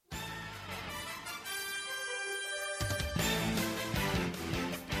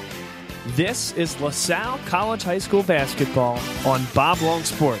This is LaSalle College High School basketball on Bob Long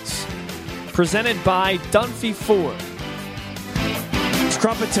Sports. Presented by Dunphy Ford.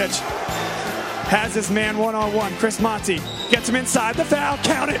 Krumpetich has his man one-on-one. Chris Monty gets him inside the foul.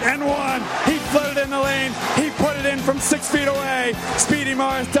 Count it, and one. He floated in the lane. He put it in from 6 feet away. Speedy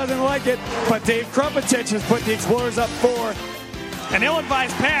Morris doesn't like it, but Dave Krumpetich has put the Explorers up 4. An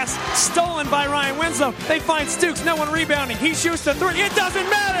ill-advised pass stolen by Ryan Winslow. They find Stukes, no one rebounding. He shoots the 3. It doesn't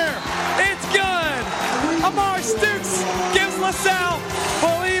matter. It's good. Amar Stukes gives LaSalle,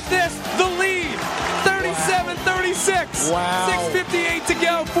 believe this, the lead. 37-36. Wow. 6:58 to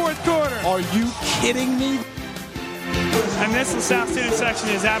go, fourth quarter. Are you kidding me? And this LaSalle student section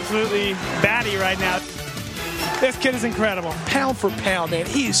is absolutely batty right now. This kid is incredible. Pound for pound, man.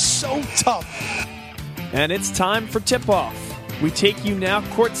 He is so tough. And it's time for tip-off. We take you now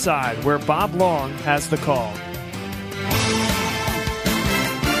courtside, where Bob Long has the call.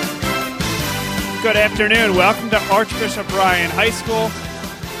 Good afternoon. Welcome to Archbishop Ryan High School.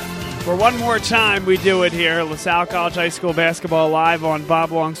 For one more time, we do it here. LaSalle College High School basketball live on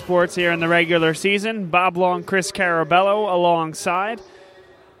Bob Long Sports here in the regular season. Bob Long, Chris Carabello alongside.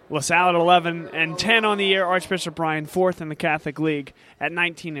 LaSalle at 11-10 on the year. Archbishop Ryan 4th in the Catholic League at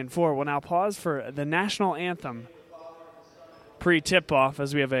 19-4. We'll now pause for the national anthem pre-tip-off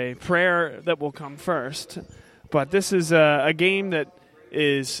as we have a prayer that will come first. But this is a game that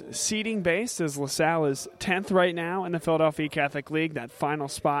is seeding-based, as LaSalle is 10th right now in the Philadelphia Catholic League, that final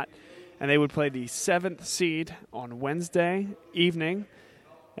spot. And they would play the 7th seed on Wednesday evening.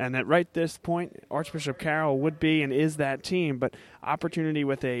 And at right this point, Archbishop Carroll would be and is that team. But opportunity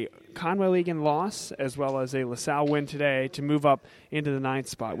with a Conway-Legan loss as well as a LaSalle win today to move up into the 9th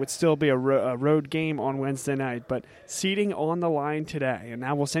spot. Would still be a road game on Wednesday night, but seeding on the line today. And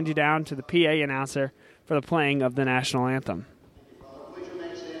now we'll send you down to the PA announcer for the playing of the national anthem.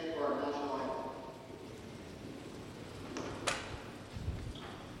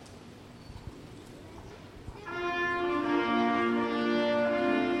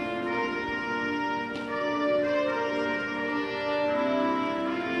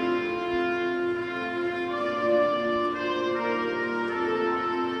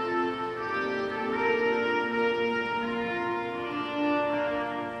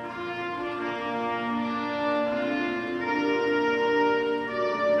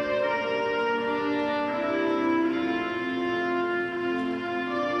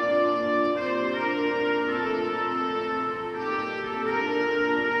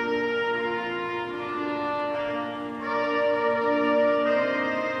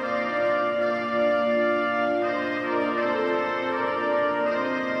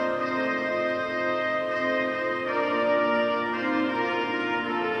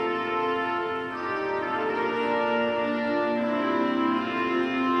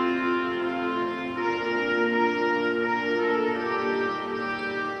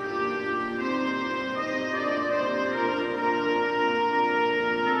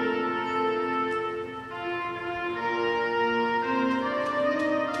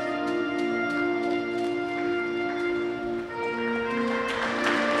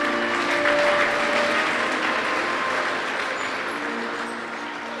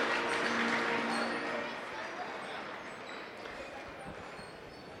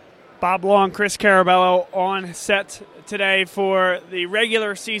 Bob Long, Chris Carabello on set today for the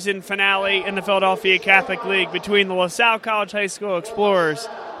regular season finale in the Philadelphia Catholic League between the LaSalle College High School Explorers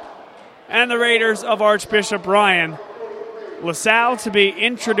and the Raiders of Archbishop Ryan. LaSalle to be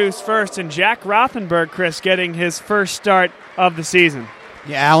introduced first, and Jack Rothenberg, Chris, getting his first start of the season.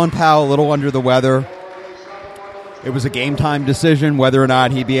 Yeah, Alan Powell a little under the weather. It was a game-time decision whether or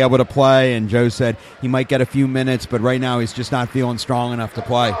not he'd be able to play, and Joe said he might get a few minutes, but right now he's just not feeling strong enough to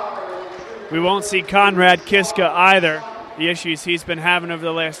play. We won't see Conrad Kiska either. The issues he's been having over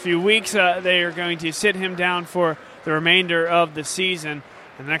the last few weeks, they are going to sit him down for the remainder of the season.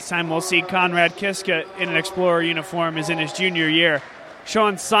 And the next time we'll see Conrad Kiska in an Explorer uniform is in his junior year.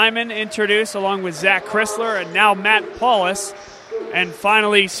 Sean Simon introduced along with Zach Chrysler and now Matt Paulus. And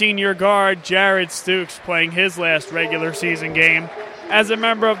finally, senior guard Jared Stukes playing his last regular season game as a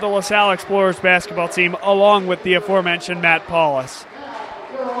member of the LaSalle Explorers basketball team along with the aforementioned Matt Paulus.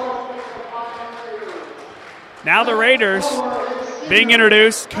 Now the Raiders being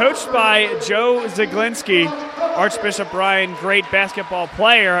introduced, coached by Joe Zaglinski, Archbishop Ryan, great basketball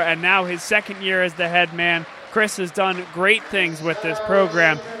player, and now his second year as the head man. Chris has done great things with this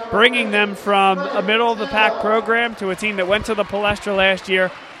program, bringing them from a middle-of-the-pack program to a team that went to the Palestra last year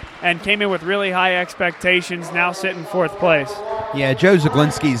and came in with really high expectations, now sit in fourth place. Yeah, Joe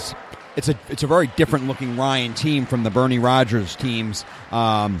Zaglinski's, it's a very different-looking Ryan team from the Bernie Rogers teams.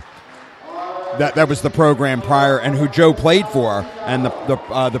 that was the program prior, and who Joe played for, and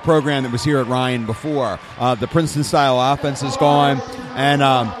the program that was here at Ryan before. The Princeton-style offense is gone, and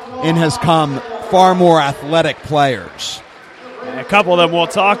in has come far more athletic players. A couple of them we'll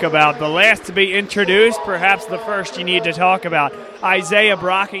talk about. The last to be introduced, perhaps the first you need to talk about. Isaiah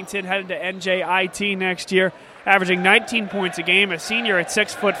Brockington headed to NJIT next year, averaging 19 points a game, a senior at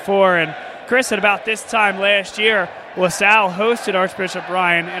 6'4". And Chris, at about this time last year, LaSalle hosted Archbishop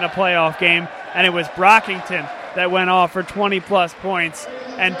Ryan in a playoff game, and it was Brockington that went off for 20-plus points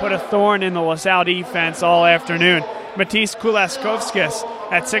and put a thorn in the LaSalle defense all afternoon. Matisse Kulaskovskis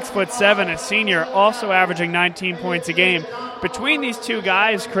at 6'7", a senior, also averaging 19 points a game. Between these two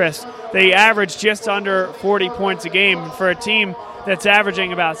guys, Chris, they average just under 40 points a game. For a team that's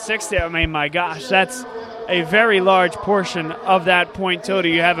averaging about 60, I mean, my gosh, that's a very large portion of that point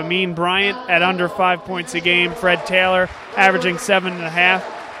total. You have Amin Bryant at under 5 points a game, Fred Taylor averaging 7.5,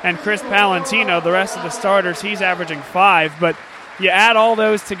 and Chris Palantino, the rest of the starters, he's averaging 5. But you add all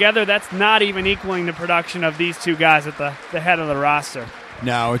those together, that's not even equaling the production of these two guys at the head of the roster.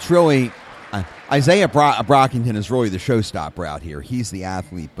 No, it's really Isaiah Brockington is really the showstopper out here. He's the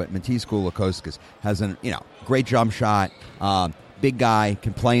athlete, but Matisse Kulaskovskis has a great jump shot. Big guy,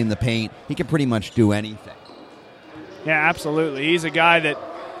 can play in the paint. He can pretty much do anything. Yeah, absolutely. He's a guy that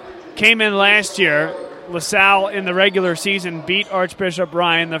came in last year. LaSalle in the regular season beat Archbishop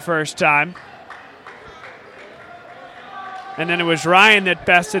Ryan the first time. And then it was Ryan that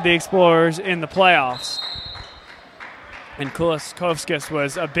bested the Explorers in the playoffs. And Kulaskovskis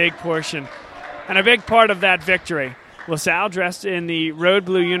was a big portion and a big part of that victory. LaSalle dressed in the road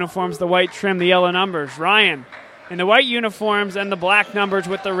blue uniforms, the white trim, the yellow numbers. Ryan in the white uniforms and the black numbers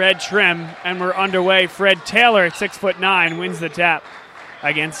with the red trim. And we're underway. Fred Taylor at 6'9" wins the tap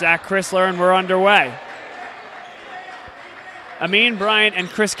against Zach Chrysler, and we're underway. Amin Bryant and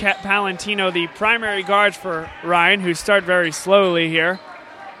Chris Palantino, the primary guards for Ryan, who start very slowly here.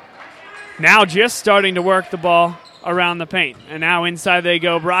 Now just starting to work the ball around the paint. And now inside they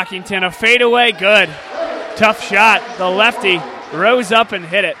go. Brockington, a fadeaway, good. Tough shot. The lefty rose up and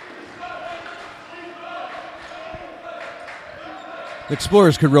hit it. The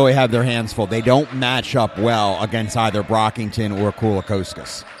Explorers could really have their hands full. They don't match up well against either Brockington or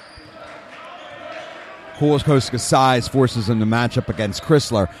Kulaskovskis. Kulaskovskis' size forces him to match up against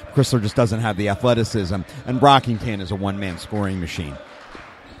Chrysler. Chrysler just doesn't have the athleticism, and Brockington is a one-man scoring machine.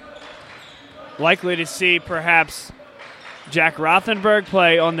 Likely to see perhaps Jack Rothenberg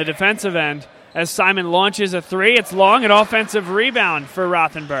play on the defensive end as Simon launches a three. It's long, an offensive rebound for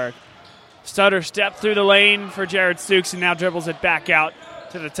Rothenberg. Stutter step through the lane for Jared Stukes and now dribbles it back out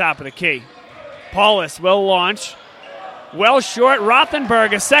to the top of the key. Paulus will launch. Well short.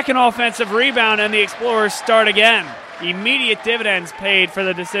 Rothenberg, a second offensive rebound, and the Explorers start again. Immediate dividends paid for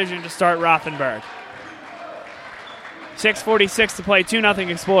the decision to start Rothenberg. 6:46 to play, 2-0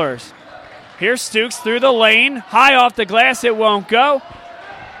 Explorers. Here's Stukes through the lane. High off the glass, it won't go.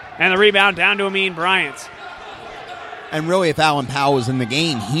 And the rebound down to Amin Bryant. And really, if Alan Powell is in the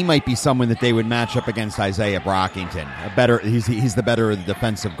game, he might be someone that they would match up against Isaiah Brockington. He's the better of the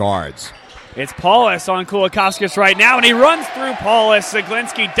defensive guards. It's Paulus on Kulaskovskis right now, and he runs through Paulus.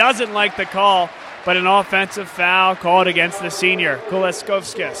 Zaglinski doesn't like the call, but an offensive foul called against the senior,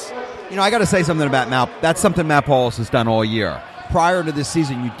 Kulaskovskis. I got to say something about Matt. That's something Matt Paulus has done all year. Prior to this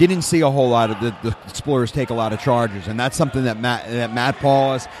season, you didn't see a whole lot of the Explorers take a lot of charges, and that's something that Matt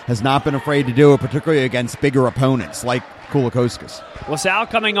Paulus has not been afraid to do, particularly against bigger opponents like Kulaskovskis. LaSalle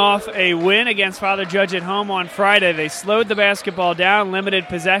coming off a win against Father Judge at home on Friday. They slowed the basketball down, limited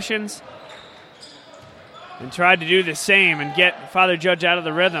possessions, and tried to do the same and get Father Judge out of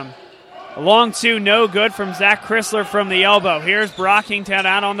the rhythm. A long two, no good from Zach Chrysler from the elbow. Here's Brockington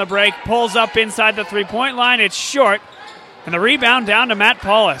out on the break, pulls up inside the three-point line. It's short. And the rebound down to Matt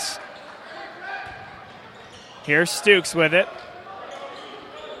Paulus. Here's Stukes with it.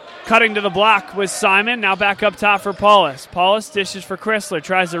 Cutting to the block was Simon. Now back up top for Paulus. Paulus dishes for Chrysler.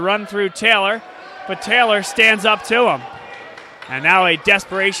 Tries to run through Taylor, but Taylor stands up to him. And now a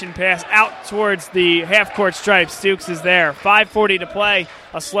desperation pass out towards the half-court stripe. Stukes is there. 5:40 to play.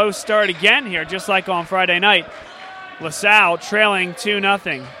 A slow start again here, just like on Friday night. LaSalle trailing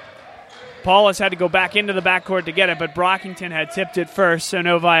 2-0. Paulus had to go back into the backcourt to get it, but Brockington had tipped it first, so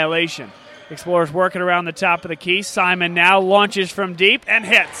no violation. Explorers working around the top of the key. Simon now launches from deep and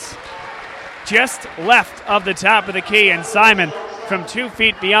hits. Just left of the top of the key, and Simon from 2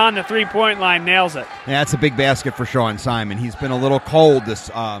 feet beyond the three-point line nails it. Yeah, that's a big basket for Sean Simon. He's been a little cold this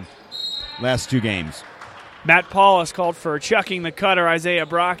last two games. Matt Paulus called for chucking the cutter Isaiah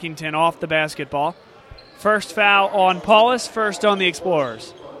Brockington off the basketball. First foul on Paulus, first on the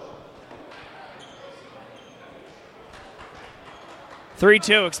Explorers.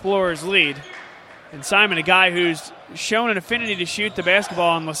 3-2 Explorers lead. And Simon, a guy who's shown an affinity to shoot the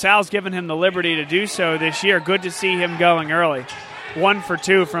basketball, and LaSalle's given him the liberty to do so this year. Good to see him going early. 1 for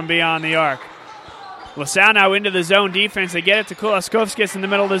 2 from beyond the arc. LaSalle now into the zone defense. They get it to Kulaskovskis in the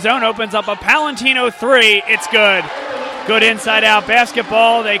middle of the zone. Opens up a Palantino three. It's good. Good inside-out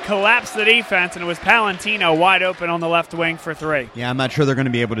basketball. They collapsed the defense, and it was Palantino wide open on the left wing for 3. Yeah, I'm not sure they're going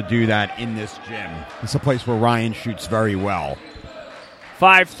to be able to do that in this gym. It's a place where Ryan shoots very well.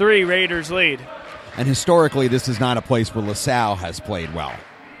 5-3 Raiders lead. And historically, this is not a place where LaSalle has played well.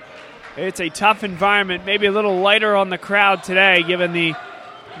 It's a tough environment, maybe a little lighter on the crowd today, given the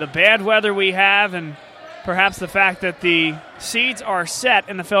bad weather we have and perhaps the fact that the seeds are set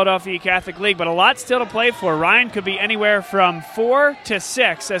in the Philadelphia Catholic League, but a lot still to play for. Ryan could be anywhere from 4 to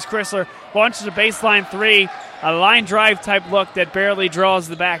 6 as Chrysler launches a baseline 3, a line drive type look that barely draws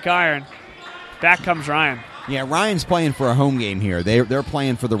the back iron. Back comes Ryan. Yeah, Ryan's playing for a home game here. They're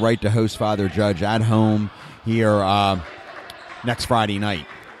playing for the right to host Father Judge at home here next Friday night.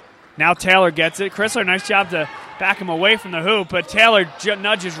 Now Taylor gets it. Chrysler, nice job to back him away from the hoop, but Taylor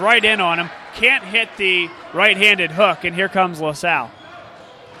nudges right in on him. Can't hit the right-handed hook, and here comes LaSalle.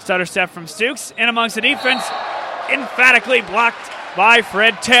 Stutter step from Stukes, in amongst the defense, emphatically blocked by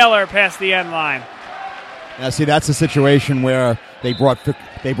Fred Taylor past the end line. Now, see, that's a situation where they brought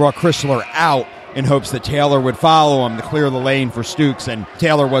Chrysler out in hopes that Taylor would follow him to clear the lane for Stukes, and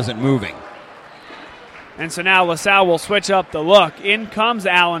Taylor wasn't moving. And so now LaSalle will switch up the look. In comes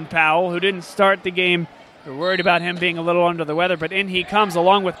Alan Powell, who didn't start the game. We're worried about him being a little under the weather, but in he comes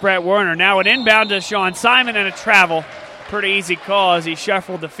along with Brett Werner. Now an inbound to Sean Simon and a travel. Pretty easy call as he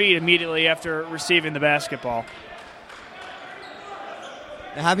shuffled the feet immediately after receiving the basketball.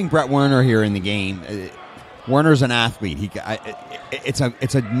 Now, having Brett Werner here in the game, Werner's an athlete. It's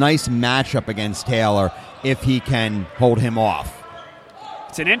a nice matchup against Taylor if he can hold him off.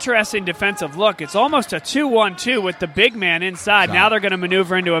 It's an interesting defensive look. It's almost a 2-1-2 with the big man inside. Now they're going to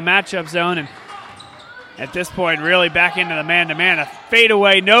maneuver into a matchup zone, and at this point, really back into the man-to-man. A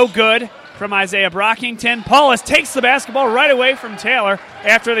fadeaway, no good from Isaiah Brockington. Paulus takes the basketball right away from Taylor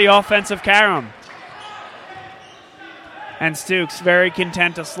after the offensive carom. And Stukes very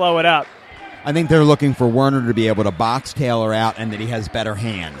content to slow it up. I think they're looking for Werner to be able to box Taylor out and that he has better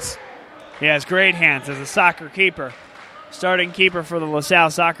hands. He has great hands as a soccer keeper. Starting keeper for the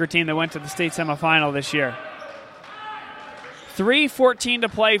LaSalle soccer team that went to the state semifinal this year. 3:14 to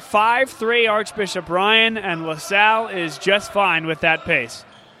play, 5-3 Archbishop Ryan, and LaSalle is just fine with that pace.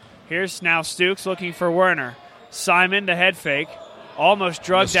 Here's now Stukes looking for Werner. Simon to head fake. Almost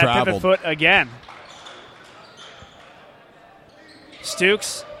drugged that pivot foot again.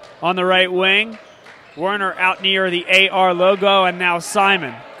 Stukes on the right wing. Werner out near the AR logo, and now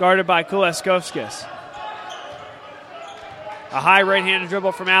Simon, guarded by Kulaskovskis. A high right-handed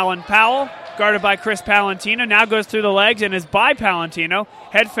dribble from Alan Powell, guarded by Chris Palantino. Now goes through the legs and is by Palantino.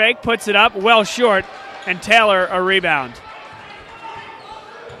 Head fake, puts it up, well short, and Taylor a rebound.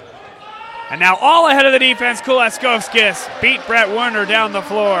 And now all ahead of the defense, Kulaskovskis beat Brett Werner down the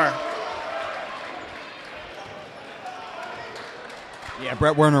floor. Yeah,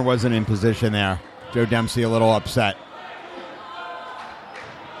 Brett Werner wasn't in position there. Joe Dempsey a little upset.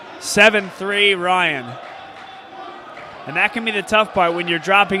 7-3 Ryan. And that can be the tough part when you're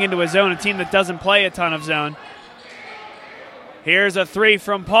dropping into a zone, a team that doesn't play a ton of zone. Here's a three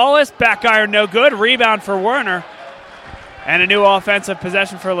from Paulus. Back iron no good. Rebound for Werner. And a new offensive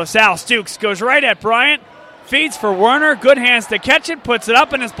possession for LaSalle. Stukes goes right at Bryant. Feeds for Werner. Good hands to catch it. Puts it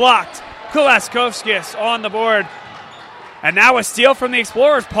up and is blocked. Kulaskovskis on the board. And now a steal from the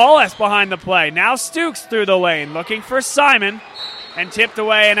Explorers. Paulus behind the play. Now Stukes through the lane. Looking for Simon. And tipped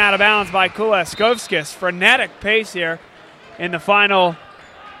away and out of bounds by Kulaskovskis. Frenetic pace here in the final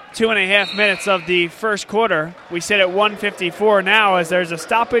 2.5 minutes of the first quarter. We sit at 1:54 now as there's a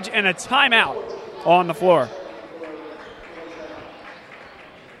stoppage and a timeout on the floor.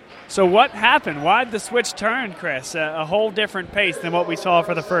 So what happened? Why did the switch turn, Chris? A whole different pace than what we saw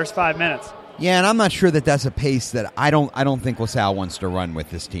for the first 5 minutes. Yeah, and I'm not sure that that's a pace that I don't think LaSalle wants to run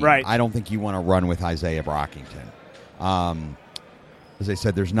with this team. Right. I don't think you want to run with Isaiah Brockington. As I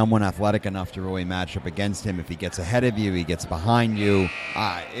said, there's no one athletic enough to really match up against him. If he gets ahead of you, he gets behind you.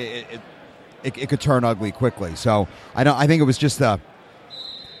 It could turn ugly quickly. So I think it was just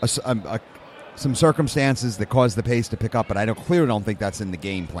some circumstances that caused the pace to pick up, but I clearly don't think that's in the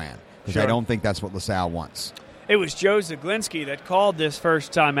game plan because I don't think that's what LaSalle wants. It was Joe Zaglinski that called this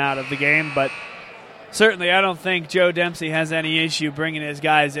first time out of the game, but certainly I don't think Joe Dempsey has any issue bringing his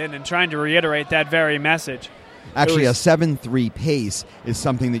guys in and trying to reiterate that very message. Actually, a 7-3 pace is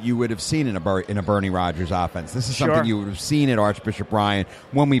something that you would have seen in a Bernie Rogers offense. This is something you would have seen at Archbishop Ryan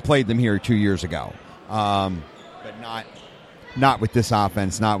when we played them here 2 years ago. But not with this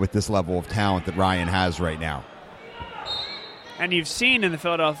offense, not with this level of talent that Ryan has right now. And you've seen in the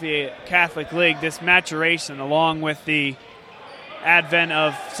Philadelphia Catholic League this maturation along with the advent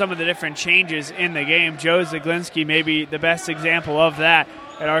of some of the different changes in the game. Joe Zaglinski may be the best example of that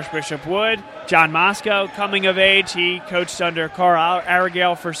at Archbishop Wood. John Moscow coming of age. He coached under Carl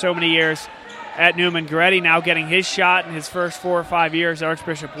Arragale for so many years at Newman Goretti, now getting his shot in his first 4 or 5 years at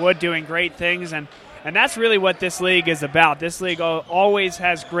Archbishop Wood, doing great things. And that's really what this league is about. This league always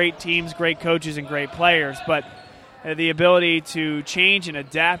has great teams, great coaches, and great players. But the ability to change and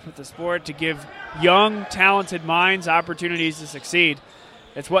adapt with the sport, to give young, talented minds opportunities to succeed,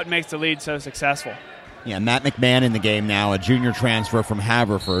 it's what makes the league so successful. Yeah, Matt McMahon in the game now, a junior transfer from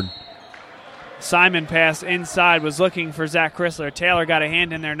Haverford. Simon passed inside, was looking for Zach Chrysler. Taylor got a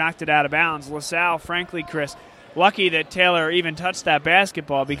hand in there, knocked it out of bounds. LaSalle, frankly, Chris, lucky that Taylor even touched that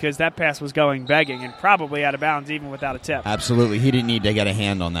basketball because that pass was going begging and probably out of bounds even without a tip. Absolutely. He didn't need to get a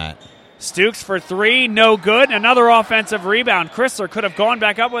hand on that. Stukes for three, no good. Another offensive rebound. Chrysler could have gone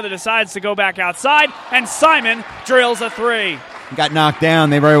back up with it, decides to go back outside, and Simon drills a three. Got knocked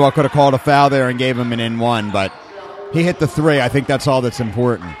down. They very well could have called a foul there and gave him an N1, but he hit the three. I think that's all that's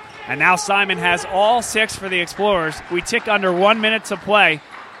important. And now Simon has all 6 for the Explorers. We tick under 1 minute to play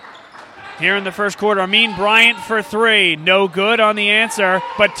here in the first quarter. Amin Bryant for three. No good on the answer,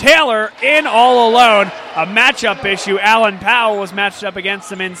 but Taylor in all alone. A matchup issue. Alan Powell was matched up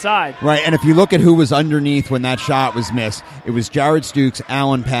against him inside. Right, and if you look at who was underneath when that shot was missed, it was Jared Stukes,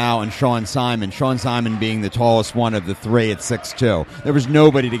 Alan Powell, and Sean Simon. Sean Simon being the tallest one of the three at 6'2". There was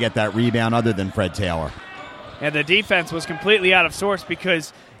nobody to get that rebound other than Fred Taylor. And the defense was completely out of sorts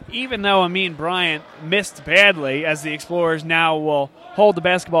because even though Amin Bryant missed badly, as the Explorers now will hold the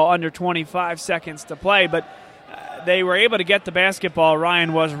basketball under 25 seconds to play, but they were able to get the basketball,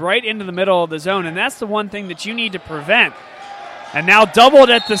 Ryan was, right into the middle of the zone, and that's the one thing that you need to prevent. And now doubled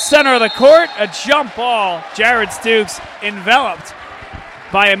at the center of the court, a jump ball. Jared Stukes enveloped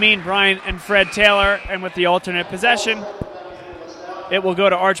by Amin Bryant and Fred Taylor, and with the alternate possession, it will go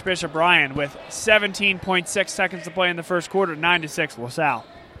to Archbishop Ryan with 17.6 seconds to play in the first quarter, 9-6 LaSalle.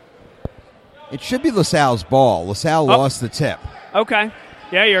 It should be LaSalle's ball. LaSalle lost the tip. Okay.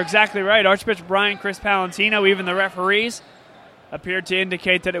 Yeah, you're exactly right. Archbishop Ryan, Chris Palantino, even the referees appeared to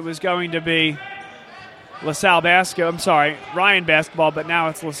indicate that it was going to be Ryan basketball, but now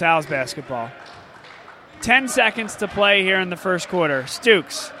it's LaSalle's basketball. 10 seconds to play here in the first quarter.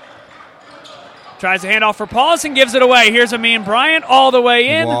 Stukes tries to hand off for Paulus and gives it away. Here's Amin Bryant all the way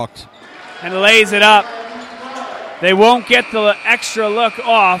in. He walked. And lays it up. They won't get the extra look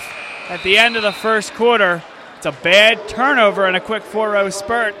off at the end of the first quarter. It's a bad turnover and a quick 4-0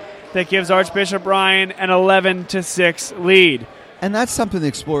 spurt that gives Archbishop Ryan an 11-6 lead. And that's something the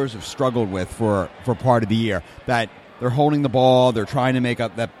Explorers have struggled with for part of the year, that they're holding the ball, they're trying to make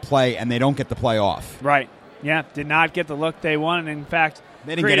up that play, and they don't get the play off. Right. Yeah, did not get the look they wanted. In fact,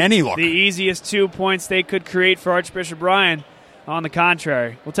 they didn't get any look. The easiest 2 points they could create for Archbishop Ryan. On the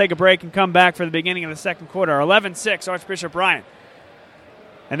contrary. We'll take a break and come back for the beginning of the second quarter. 11-6, Archbishop Ryan.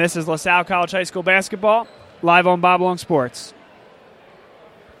 And this is LaSalle College High School basketball, live on Bob Long Sports.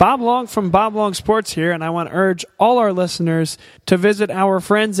 Bob Long from Bob Long Sports here, and I want to urge all our listeners to visit our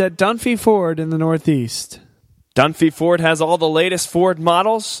friends at Dunphy Ford in the Northeast. Dunphy Ford has all the latest Ford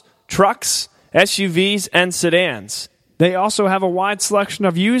models, trucks, SUVs, and sedans. They also have a wide selection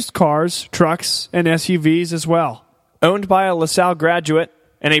of used cars, trucks, and SUVs as well. Owned by a LaSalle graduate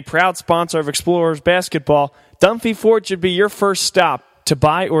and a proud sponsor of Explorers basketball, Dunphy Ford should be your first stop to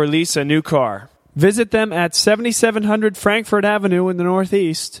buy or lease a new car. Visit them at 7700 Frankfort Avenue in the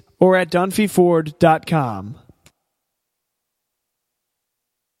Northeast or at dunphyford.com.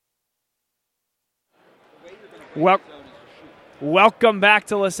 Welcome back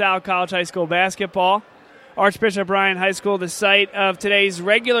to LaSalle College High School basketball. Archbishop Ryan High School, the site of today's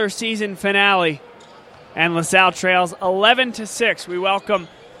regular season finale. And LaSalle trails 11-6. We welcome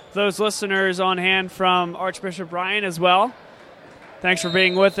those listeners on hand from Archbishop Ryan as well. Thanks for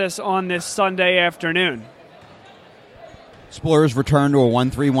being with us on this Sunday afternoon. Explorers return to a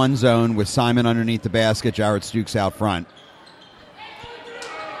 1-3-1 zone with Simon underneath the basket, Jared Stukes out front.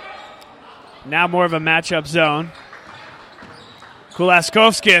 Now more of a matchup zone.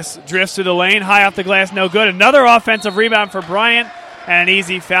 Kulaskovskis drifts to the lane, high off the glass, no good. Another offensive rebound for Bryant, and an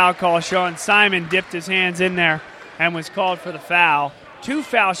easy foul call. Sean Simon dipped his hands in there and was called for the foul. 2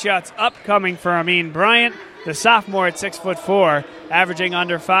 foul shots upcoming for Amin Bryant, the sophomore at 6'4", averaging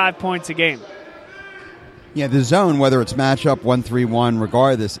under 5 points a game. Yeah, the zone, whether it's matchup 1-3-1,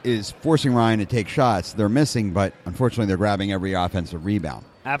 regardless, is forcing Ryan to take shots. They're missing, but unfortunately they're grabbing every offensive rebound.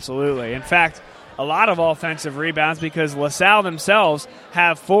 Absolutely. In fact, a lot of offensive rebounds because LaSalle themselves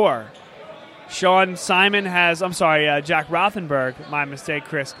have 4. Jack Rothenberg, my mistake,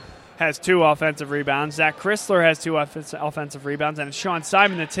 Chris, has 2 offensive rebounds. Zach Chrysler has 2 offensive rebounds, and it's Sean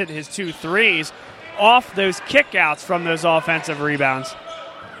Simon that's hit his 2 threes off those kickouts from those offensive rebounds.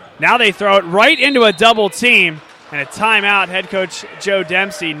 Now they throw it right into a double team, and a timeout. Head coach Joe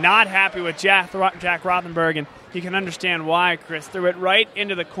Dempsey not happy with Jack Rothenberg, and you can understand why, Chris. Threw it right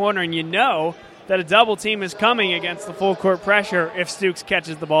into the corner, and you know that a double team is coming against the full court pressure if Stooks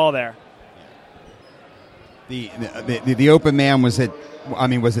catches the ball there. The open man was at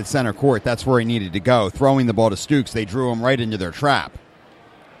center court. That's where he needed to go. Throwing the ball to Stooks, they drew him right into their trap.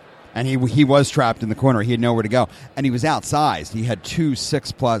 And he was trapped in the corner. He had nowhere to go. And he was outsized. He had 2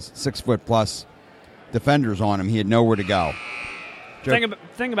 6-foot-plus defenders on him. He had nowhere to go.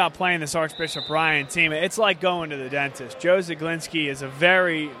 Thing about playing this Archbishop Ryan team, it's like going to the dentist. Joe Zaglinski is a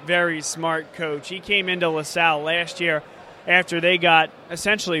very, very smart coach. He came into LaSalle last year after they got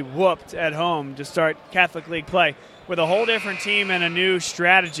essentially whooped at home to start Catholic League play with a whole different team and a new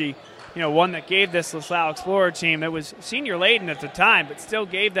strategy. One that gave this LaSalle Explorer team that was senior-laden at the time, but still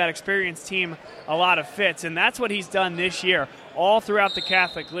gave that experienced team a lot of fits. And that's what he's done this year all throughout the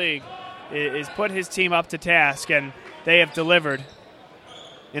Catholic League is put his team up to task, and they have delivered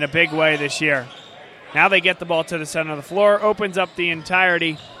in a big way this year. Now they get the ball to the center of the floor, opens up the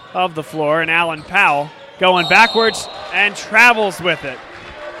entirety of the floor, and Alan Powell going backwards and travels with it.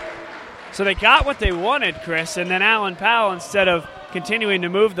 So they got what they wanted, Chris, and then Alan Powell, instead of continuing to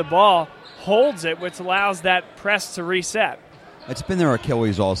move the ball, holds it, which allows that press to reset. It's been their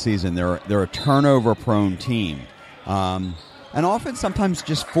Achilles all season. They're a turnover-prone team. And often sometimes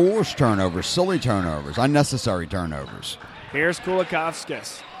just forced turnovers, silly turnovers, unnecessary turnovers. Here's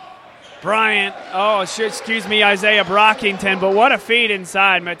Kulikowskis. Bryant, Isaiah Brockington, but what a feed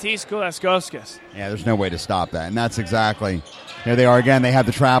inside, Matisse Kulikowskis. Yeah, there's no way to stop that, and that's exactly, here they are again, they have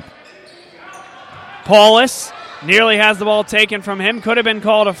the trap. Paulus nearly has the ball taken from him, could have been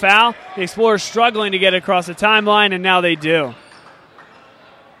called a foul. The Explorers struggling to get across the timeline, and now they do.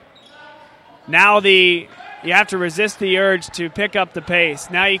 Now you have to resist the urge to pick up the pace.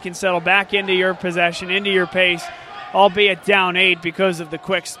 Now you can settle back into your possession, into your pace, albeit down 8 because of the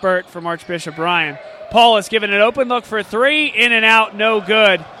quick spurt from Archbishop Ryan. Paulus giving an open look for 3, in and out, no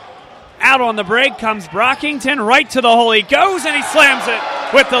good. Out on the break comes Brockington, right to the hole he goes, and he slams it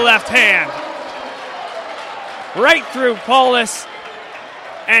with the left hand. Right through Paulus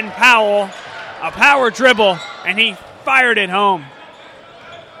and Powell, a power dribble, and he fired it home.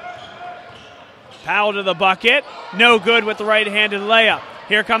 Powell to the bucket, no good with the right-handed layup.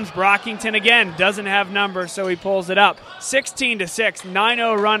 Here comes Brockington again, doesn't have numbers, so he pulls it up. 16-6,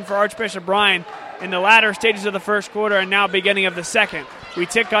 9-0 run for Archbishop Ryan in the latter stages of the first quarter and now beginning of the second. We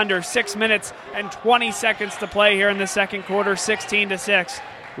tick under 6 minutes and 20 seconds to play here in the second quarter, 16-6,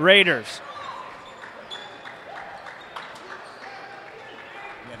 Raiders.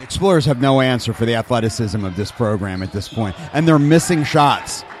 The Explorers have no answer for the athleticism of this program at this point, and they're missing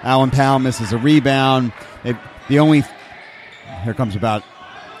shots. Alan Powell misses a rebound. Here comes about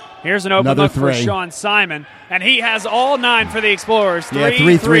Here's an open look for Sean Simon, and he has all 9 for the Explorers.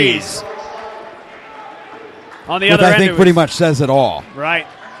 Three threes. On the other end, I think pretty much says it all. Right.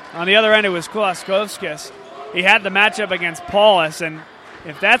 On the other end, it was Kulikowskis. He had the matchup against Paulus, and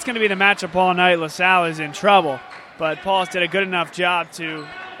if that's going to be the matchup all night, LaSalle is in trouble. But Paulus did a good enough job to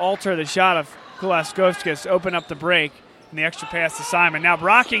alter the shot of Kulikowskis, open up the break, and the extra pass to Simon. Now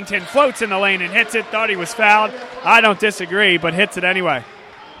Brockington floats in the lane and hits it. Thought he was fouled. I don't disagree, but hits it anyway.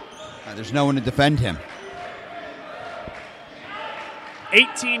 There's no one to defend him.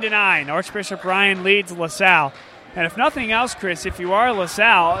 18-9. Archbishop Ryan leads LaSalle. And if nothing else, Chris, if you are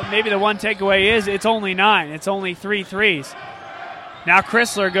LaSalle, maybe the one takeaway is it's only 9. It's only 3 threes. Now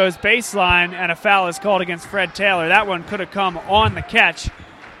Chrysler goes baseline, and a foul is called against Fred Taylor. That one could have come on the catch,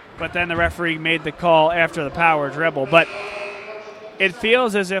 but then the referee made the call after the power dribble. But it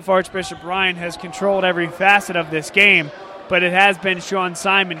feels as if Archbishop Ryan has controlled every facet of this game, but it has been Sean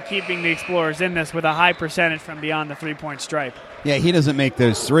Simon keeping the Explorers in this with a high percentage from beyond the three-point stripe. Yeah, he doesn't make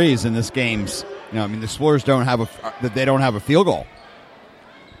those threes in this game's. The Explorers don't have a field goal.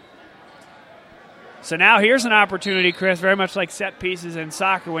 So now here's an opportunity, Chris, very much like set pieces in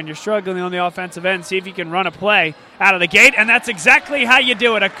soccer when you're struggling on the offensive end. See if you can run a play out of the gate, and that's exactly how you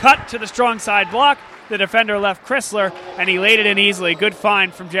do it. A cut to the strong side block. The defender left Chrysler, and he laid it in easily. Good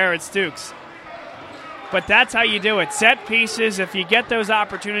find from Jared Stooks. But that's how you do it. Set pieces, if you get those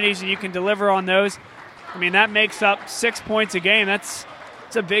opportunities and you can deliver on those, I mean, that makes up 6 points a game. It's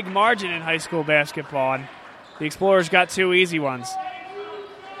a big margin in high school basketball, and the Explorers got 2 easy ones.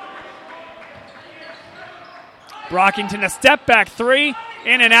 Brockington, a step-back 3,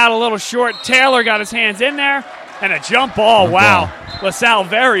 in and out a little short. Taylor got his hands in there, and a jump ball. Wow. LaSalle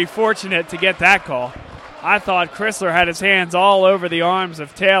very fortunate to get that call. I thought Chrysler had his hands all over the arms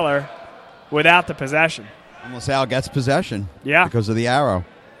of Taylor without the possession. And LaSalle gets possession because of the arrow.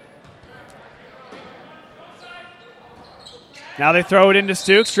 Now they throw it into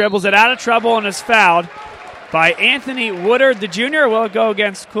Stukes, dribbles it out of trouble, and is fouled by Anthony Woodard, the junior. Will it go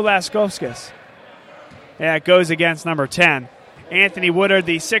against Kulaskovskis? Yeah, it goes against number 10. Anthony Woodard,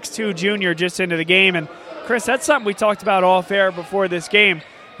 the 6'2 junior, just into the game. And, Chris, that's something we talked about off air before this game.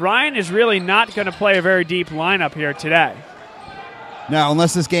 Ryan is really not going to play a very deep lineup here today. Now,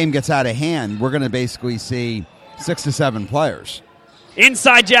 unless this game gets out of hand, we're going to basically see 6 to 7 players.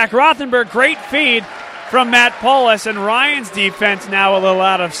 Inside Jack Rothenberg, great feed from Matt Paulus, and Ryan's defense now a little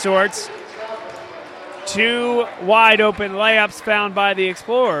out of sorts. 2 wide open layups found by the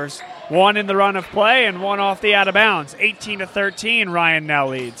Explorers. 1 in the run of play and 1 off the out of bounds. 18-13, Ryan now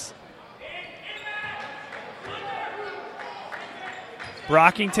leads.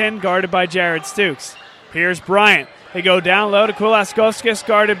 Brockington guarded by Jared Stukes. Here's Bryant. They go down low to Kulaskovskis,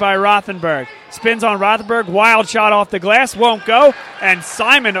 guarded by Rothenberg. Spins on Rothenberg, wild shot off the glass, won't go. And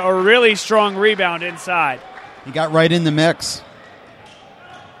Simon, a really strong rebound inside. He got right in the mix.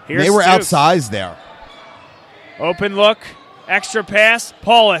 Here's they were Stukes. outsized there. Open look, extra pass,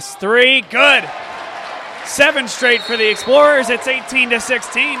 Paulus, 3, good. 7 straight for the Explorers. It's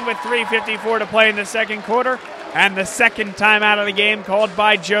 18-16 with 3:54 to play in the second quarter. And the second timeout of the game called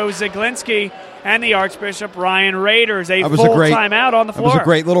by Joe Zaglinski and the Archbishop Ryan Raiders. A full timeout on the floor. That was a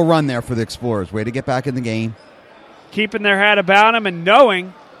great little run there for the Explorers. Way to get back in the game. Keeping their head about them and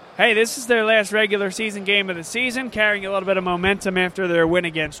knowing, hey, this is their last regular season game of the season, carrying a little bit of momentum after their win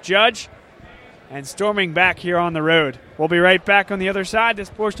against Judge, and storming back here on the road. We'll be right back on the other side. This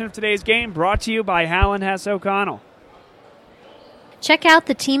portion of today's game brought to you by Howland Hess O'Connell. Check out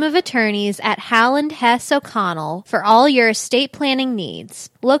the team of attorneys at Howland Hess O'Connell for all your estate planning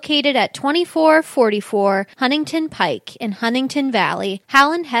needs. Located at 2444 Huntington Pike in Huntington Valley,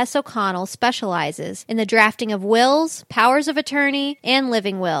 Howland Hess O'Connell specializes in the drafting of wills, powers of attorney, and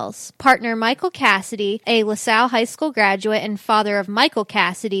living wills. Partner Michael Cassidy, a LaSalle High School graduate and father of Michael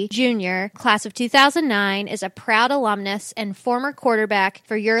Cassidy, Jr., class of 2009, is a proud alumnus and former quarterback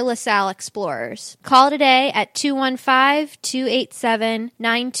for your LaSalle Explorers. Call today at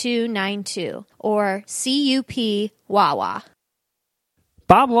 215-287-9292 or CUP Wawa.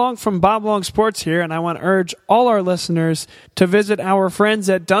 Bob Long from Bob Long Sports here, and I want to urge all our listeners to visit our friends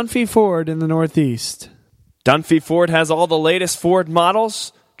at Dunphy Ford in the Northeast. Dunphy Ford has all the latest Ford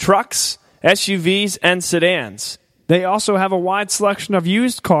models, trucks, SUVs, and sedans. They also have a wide selection of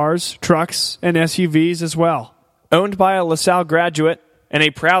used cars, trucks, and SUVs as well. Owned by a LaSalle graduate and a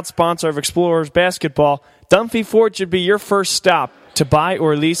proud sponsor of Explorers basketball, Dunphy Ford should be your first stop to buy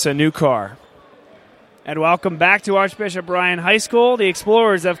or lease a new car. And welcome back to Archbishop Ryan High School. The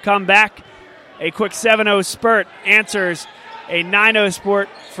Explorers have come back. A quick 7-0 spurt answers a 9-0 spurt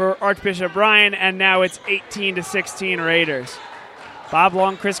for Archbishop Ryan, and now it's 18-16 Raiders. Bob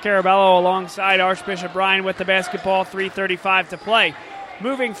Long, Chris Carabello alongside Archbishop Ryan with the basketball, 3:35 to play.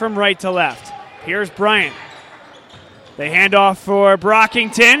 Moving from right to left. Here's Bryant. They hand off for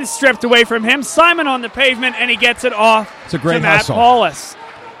Brockington, stripped away from him. Simon on the pavement, and he gets it off it's a great to Matt hustle. Paulus.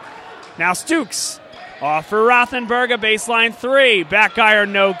 Now Stukes. Off for Rothenberg, a baseline 3. Back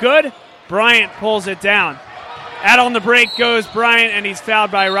iron, no good. Bryant pulls it down. Out on the break goes Bryant, and he's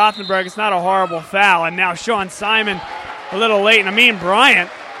fouled by Rothenberg. It's not a horrible foul. And now Sean Simon a little late. And Amin Bryant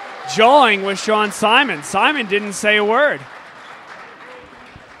jawing with Sean Simon. Simon didn't say a word.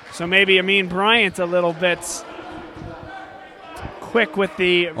 So maybe Amin Bryant's a little bit quick with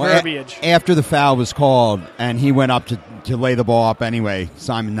the verbiage. After the foul was called and he went up to lay the ball up anyway,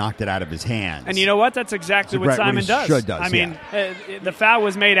 Simon knocked it out of his hands. And you know what? That's exactly what Simon does. I mean, the foul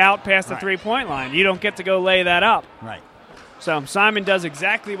was made out past the three-point line. You don't get to go lay that up. Right. So Simon does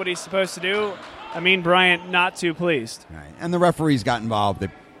exactly what he's supposed to do. I mean, Bryant not too pleased. Right. And the referees got involved. They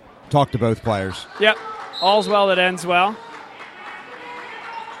talked to both players. Yep. All's well that ends well.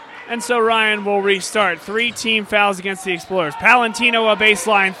 And so Ryan will restart. 3 team fouls against the Explorers. Palantino, a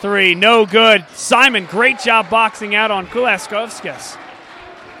baseline 3. No good. Simon, great job boxing out on Kulaskovskis.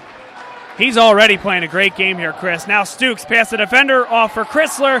 He's already playing a great game here, Chris. Now Stukes past the defender, off for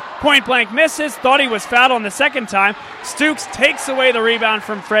Chrysler. Point blank misses. Thought he was fouled on the second time. Stukes takes away the rebound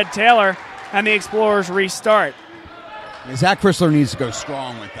from Fred Taylor, and the Explorers restart. Zach Chrysler needs to go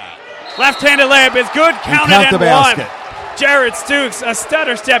strong with that. Left-handed layup is good. Counted count the and basket. one. Jared Stukes, a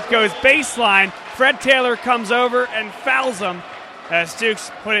stutter step goes baseline. Fred Taylor comes over and fouls him as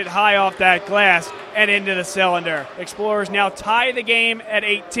Stukes put it high off that glass and into the cylinder. Explorers now tie the game at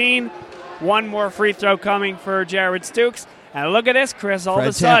 18. One more free throw coming for Jared Stukes. And look at this, Chris. All of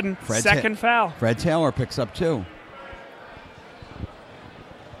a sudden, second foul. Fred Taylor picks up 2.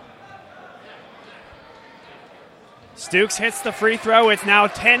 Stukes hits the free throw. It's now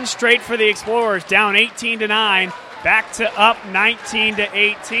 10 straight for the Explorers, down 18-9, back to up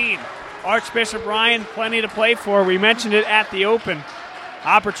 19-18. Archbishop Ryan, plenty to play for. We mentioned it at the Open.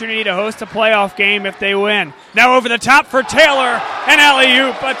 Opportunity to host a playoff game if they win. Now over the top for Taylor, and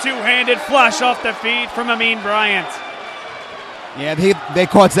alley-oop, a two-handed flush off the feed from Amin Bryant. Yeah, they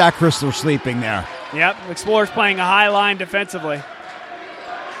caught Zach Chrysler sleeping there. Yep, Explorers playing a high line defensively.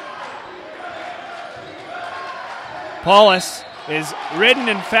 Paulus is ridden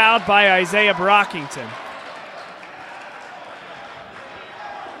and fouled by Isaiah Brockington.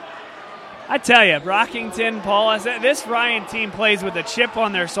 I tell you, Brockington, Paulus, this Ryan team plays with a chip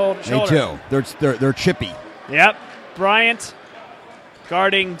on their shoulder. They do. They're chippy. Yep. Bryant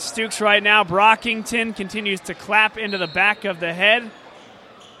guarding Stukes right now. Brockington continues to clap into the back of the head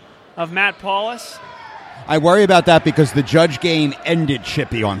of Matt Paulus. I worry about that because the Judge game ended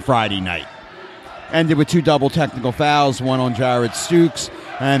chippy on Friday night. Ended with 2 double technical fouls, one on Jared Stukes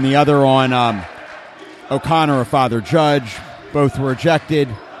and the other on O'Connor, a Father Judge. Both were ejected.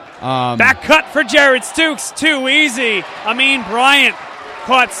 Back cut for Jared Stukes. Too easy. Amin Bryant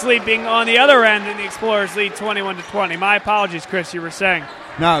caught sleeping on the other end, and the Explorers lead 21-20. My apologies, Chris, you were saying.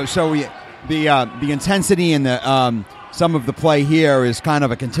 No, so the intensity and the some of the play here is kind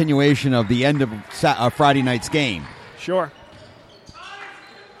of a continuation of the end of Friday night's game. Sure.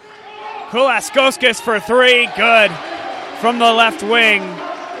 Kulaskowskis for 3. Good. From the left wing.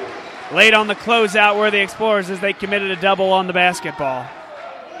 Late on the closeout were the Explorers as they committed a double on the basketball.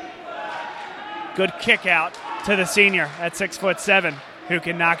 Good kick out to the senior at 6'7", who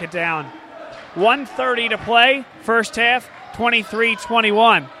can knock it down. 1:30 to play. First half,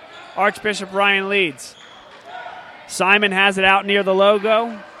 23-21. Archbishop Ryan leads. Simon has it out near the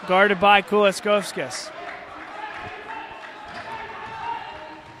logo, guarded by Kulaskowskis.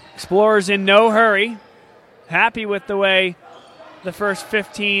 Explorers in no hurry, happy with the way the first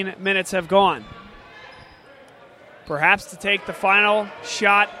 15 minutes have gone. Perhaps to take the final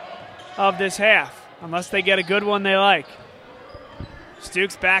shot of this half, unless they get a good one they like.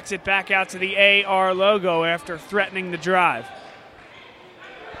 Stukes backs it back out to the AR logo after threatening the drive.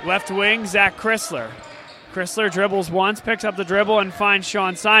 Left wing, Zach Chrysler. Chrysler dribbles once, picks up the dribble, and finds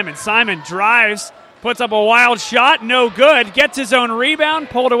Sean Simon. Simon drives, puts up a wild shot, no good. Gets his own rebound,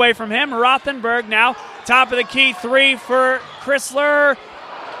 pulled away from him. Rothenberg now, top of the key, 3 for Chrysler.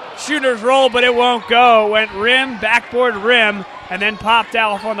 Shooter's roll, but it won't go. Went rim, backboard rim, and then popped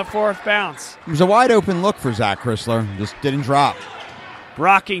out on the 4th bounce. It was a wide open look for Zach Chrysler. Just didn't drop.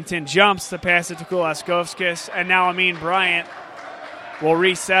 Brockington jumps to pass it to Kulaskowskis, and now Amin Bryant will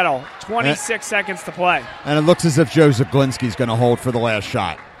resettle. 26 seconds to play. And it looks as if Joe Zaglinski's going to hold for the last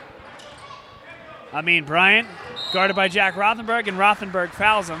shot. Amin Bryant, guarded by Jack Rothenberg, and Rothenberg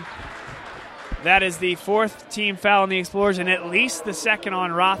fouls him. That is the 4th team foul on the Explorers, and at least the 2nd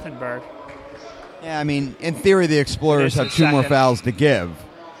on Rothenberg. Yeah, I mean, in theory, the Explorers have 2 more fouls to give.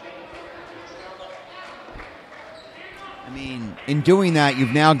 I mean, in doing that,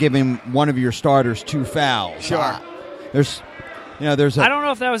 you've now given one of your starters 2 fouls. Sure. I don't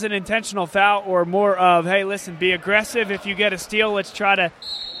know if that was an intentional foul or more of, hey, listen, be aggressive. If you get a steal, let's try to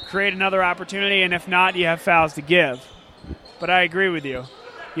create another opportunity, and if not, you have fouls to give. But I agree with you.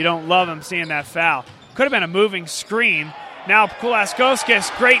 You don't love him seeing that foul. Could have been a moving screen. Now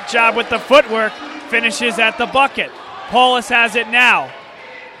Kulaskowskis, great job with the footwork, finishes at the bucket. Paulus has it now.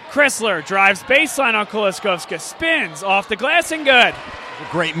 Chrysler drives baseline on Kulaskowskis, spins off the glass and good.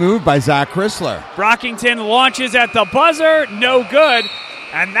 A great move by Zach Chrysler. Brockington launches at the buzzer, no good.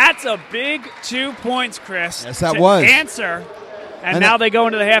 And that's a big 2 points, Chris. Yes, that was. Answer. And now they go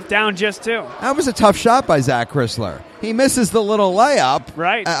into the half down just 2. That was a tough shot by Zach Chrysler. He misses the little layup.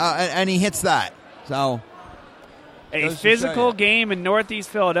 Right. And he hits that. So a physical game in Northeast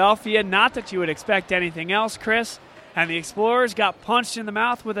Philadelphia. Not that you would expect anything else, Chris. And the Explorers got punched in the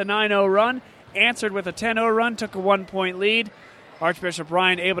mouth with a 9-0 run, answered with a 10-0 run, took a 1-point lead. Archbishop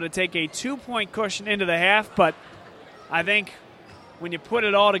Ryan able to take a 2-point cushion into the half, but I think when you put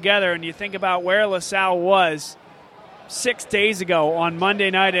it all together and you think about where LaSalle was 6 days ago on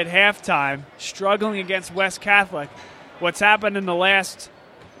Monday night at halftime, struggling against West Catholic, what's happened in the last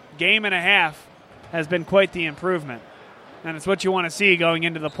game and a half has been quite the improvement. and it's what you want to see going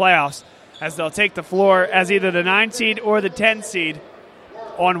into the playoffs, as they'll take the floor as either the 9 seed or the 10 seed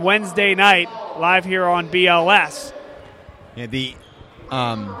on Wednesday night, live here on BLS. Yeah,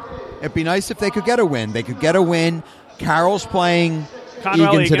 it'd be nice if they could get a win. They could get a win. Carroll's playing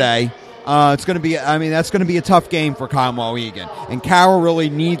Egan today. It's going to be. I mean, that's going to be a tough game for Conwell Egan, and Carroll really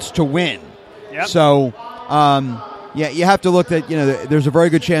needs to win. Yep. So, you have to look at. There's a very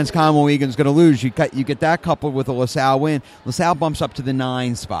good chance Conwell Egan's going to lose. You get that coupled with a LaSalle win. LaSalle bumps up to the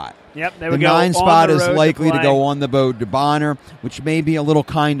 9 spot. Yep, the 9 spot is likely to go on the boat to Bonner, which may be a little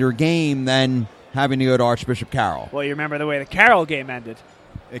kinder game than having to go to Archbishop Carroll. Well, you remember the way the Carroll game ended.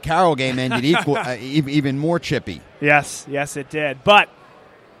 The Carroll game ended even more chippy. Yes, it did. But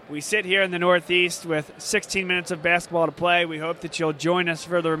we sit here in the Northeast with 16 minutes of basketball to play. We hope that you'll join us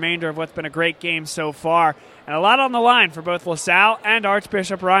for the remainder of what's been a great game so far. And a lot on the line for both LaSalle and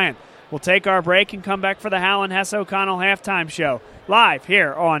Archbishop Ryan. We'll take our break and come back for the Howland Hess O'Connell halftime show, live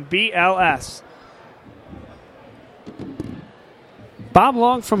here on BLS. Bob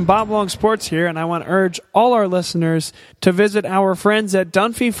Long from Bob Long Sports here, and I want to urge all our listeners to visit our friends at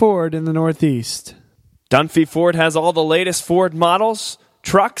Dunphy Ford in the Northeast. Dunphy Ford has all the latest Ford models,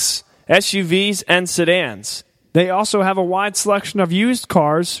 trucks, SUVs, and sedans. They also have a wide selection of used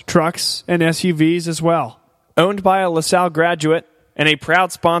cars, trucks, and SUVs as well. Owned by a LaSalle graduate and a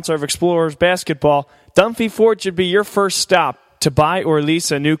proud sponsor of Explorers basketball, Dunphy Ford should be your first stop to buy or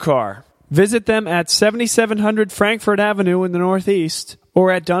lease a new car. Visit them at 7700 Frankfort Avenue in the Northeast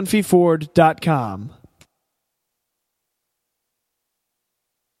or at dunphyford.com.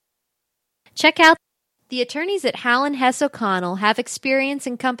 Check out the attorneys at Howland Hess O'Connell have experience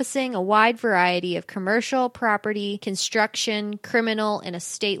encompassing a wide variety of commercial, property, construction, criminal, and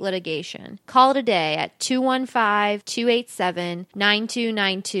estate litigation. Call today at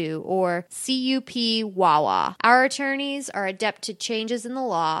 215-287-9292 or CUP-WAWA. Our attorneys are adept to changes in the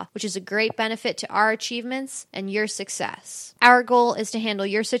law, which is a great benefit to our achievements and your success. Our goal is to handle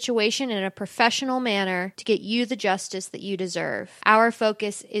your situation in a professional manner to get you the justice that you deserve. Our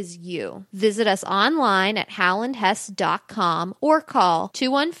focus is you. Visit us online at howlandhess.com or call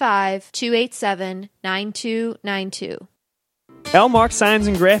 215-287-9292. Elmark Signs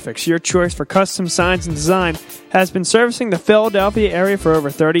and Graphics, your choice for custom signs and design, has been servicing the Philadelphia area for over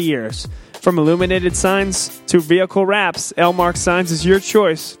 30 years. From illuminated signs to vehicle wraps, Elmark Signs is your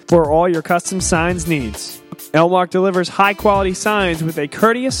choice for all your custom signs needs. Elmark delivers high-quality signs with a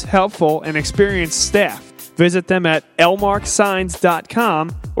courteous, helpful, and experienced staff. Visit them at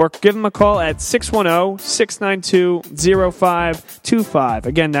elmarksigns.com or give them a call at 610-692-0525.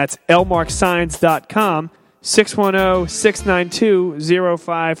 Again, that's elmarksigns.com,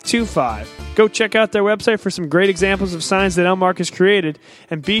 610-692-0525. Go check out their website for some great examples of signs that Elmark has created,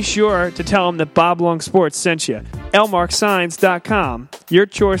 and be sure to tell them that Bob Long Sports sent you. elmarksigns.com, your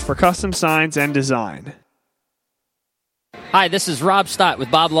choice for custom signs and design. Hi, this is Rob Stott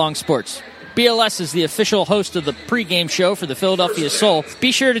with Bob Long Sports. BLS is the official host of the pregame show for the Philadelphia Soul.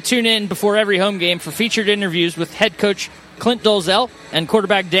 Be sure to tune in before every home game for featured interviews with head coach Clint Dolzell and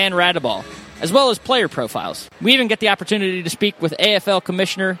quarterback Dan Radeball, as well as player profiles. We even get the opportunity to speak with AFL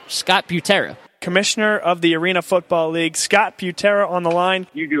Commissioner Scott Butera. Commissioner of the Arena Football League, Scott Butera on the line.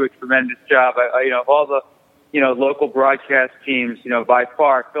 You do a tremendous job. Of all the, local broadcast teams, by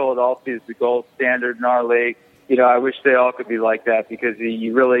far Philadelphia is the gold standard in our league. I wish they all could be like that because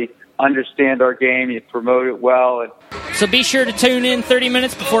you really understand our game, you promote it well. So be sure to tune in 30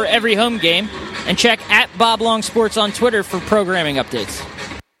 minutes before every home game and check at Bob Long Sports on Twitter for programming updates.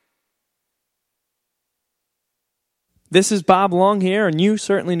 This is Bob Long here, and you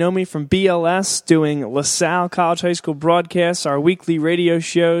certainly know me from BLS, doing LaSalle College High School broadcasts, our weekly radio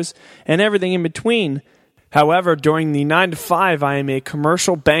shows, and everything in between. However, during the 9 to 5, I am a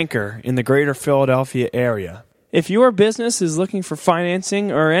commercial banker in the greater Philadelphia area. If your business is looking for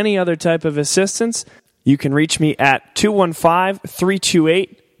financing or any other type of assistance, you can reach me at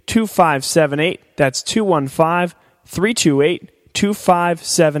 215-328-2578. That's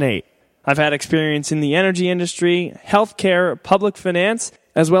 215-328-2578. I've had experience in the energy industry, healthcare, public finance,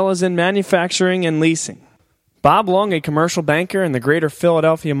 as well as in manufacturing and leasing. Bob Long, a commercial banker in the greater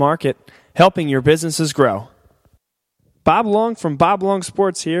Philadelphia market, helping your businesses grow. Bob Long from Bob Long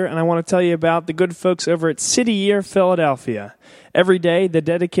Sports here, and I want to tell you about the good folks over at City Year Philadelphia. Every day, the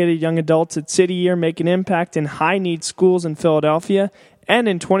dedicated young adults at City Year make an impact in high-need schools in Philadelphia and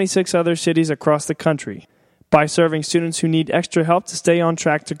in 26 other cities across the country by serving students who need extra help to stay on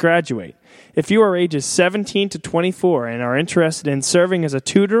track to graduate. If you are ages 17 to 24 and are interested in serving as a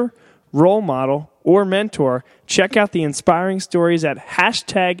tutor, role model, or mentor, check out the inspiring stories at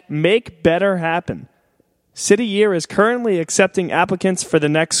 #MakeBetterHappen. City Year is currently accepting applicants for the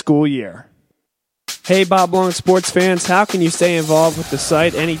next school year. Hey Bob Long sports fans, how can you stay involved with the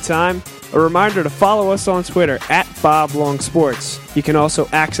site anytime? A reminder to follow us on Twitter at Bob Long Sports. You can also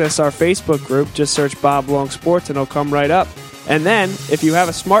access our Facebook group. Just search Bob Long Sports and it'll come right up. And then, if you have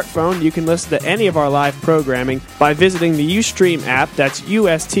a smartphone, you can listen to any of our live programming by visiting the Ustream app, that's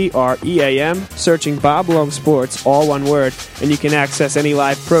USTREAM, searching Bob Long Sports, all one word, and you can access any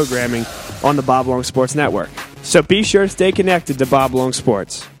live programming on the Bob Long Sports Network. So be sure to stay connected to Bob Long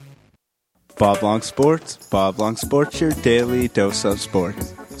Sports. Bob Long Sports, your daily dose of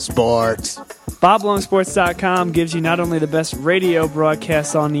sports. Sports. BobLongSports.com gives you not only the best radio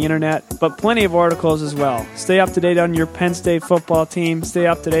broadcasts on the internet, but plenty of articles as well. Stay up to date on your Penn State football team, stay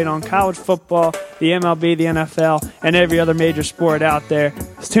up to date on college football, the MLB, the NFL, and every other major sport out there.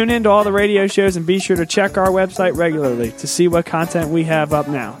 Just tune in to all the radio shows and be sure to check our website regularly to see what content we have up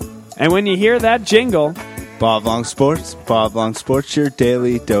now. And when you hear that jingle, Bob Long Sports, your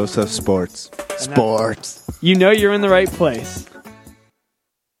daily dose of sports. Sports. You know you're in the right place.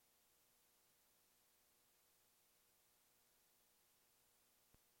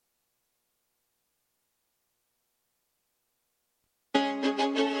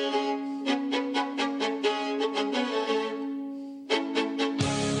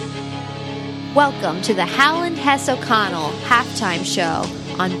 Welcome to the Howland Hess O'Connell halftime show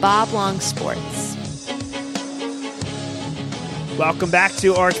on Bob Long Sports. Welcome back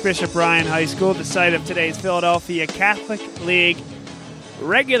to Archbishop Ryan High School, the site of today's Philadelphia Catholic League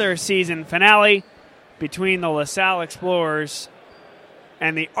regular season finale between the LaSalle Explorers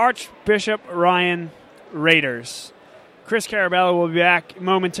and the Archbishop Ryan Raiders. Chris Carabello will be back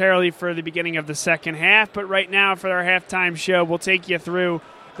momentarily for the beginning of the second half, but right now for our halftime show, we'll take you through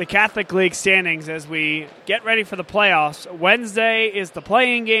the Catholic League standings as we get ready for the playoffs. Wednesday is the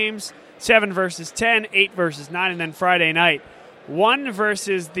playing games, 7 versus 10, 8 versus 9, and then Friday night, 1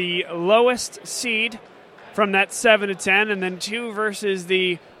 versus the lowest seed from that 7 to 10, and then 2 versus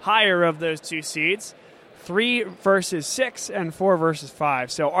the higher of those 2 seeds, 3 versus 6, and 4 versus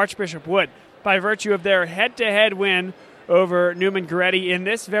 5. So Archbishop Wood, by virtue of their head-to-head win over Newman Goretti in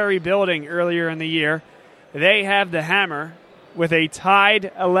this very building earlier in the year, they have the hammer with a tied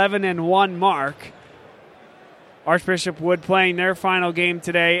 11-1 mark. Archbishop Wood playing their final game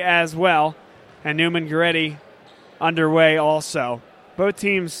today as well, and Newman Goretti underway also. Both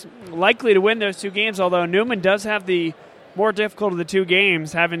teams likely to win those 2 games, although Newman does have the more difficult of the 2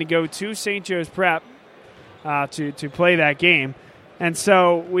 games, having to go to St. Joe's Prep to play that game. And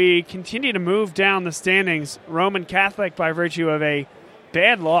so we continue to move down the standings. Roman Catholic, by virtue of a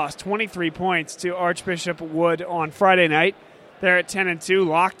bad loss, 23 points to Archbishop Wood on Friday night. They're at 10-2,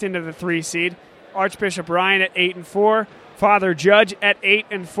 locked into the 3 seed. Archbishop Ryan at 8-4. Father Judge at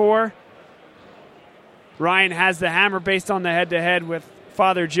 8-4. Ryan has the hammer based on the head-to-head with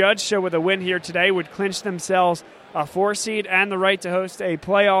Father Judge, so with a win here today would clinch themselves a 4 seed and the right to host a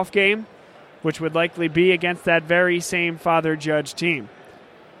playoff game, which would likely be against that very same Father Judge team.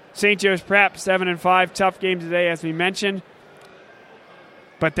 St. Joe's Prep, 7-5, tough game today as we mentioned,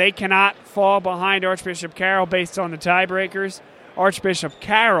 but they cannot fall behind Archbishop Carroll based on the tiebreakers. Archbishop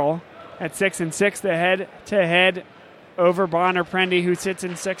Carroll at 6-6, the head-to-head over Bonner Prendy, who sits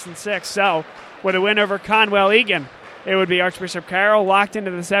in 6-6. So, with a win over Conwell Egan, it would be Archbishop Carroll locked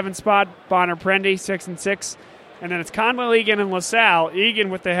into the 7th spot, Bonner Prendy 6-6, and then it's Conwell Egan and LaSalle. Egan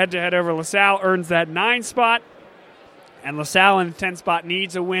with the head-to-head over LaSalle earns that 9 spot, and LaSalle in the 10 spot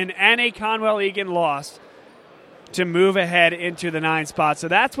needs a win and a Conwell Egan loss to move ahead into the 9 spot. So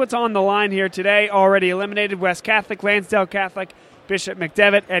that's what's on the line here today. Already eliminated: West Catholic, Lansdale Catholic, Bishop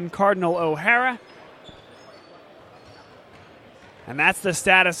McDevitt, and Cardinal O'Hara. And that's the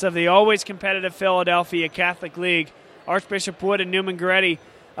status of the always competitive Philadelphia Catholic League. Archbishop Wood and Newman Goretti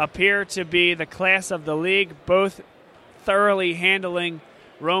appear to be the class of the league, both thoroughly handling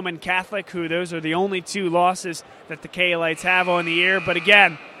Roman Catholic, who those are the only 2 losses that the K-Lights have on the year. But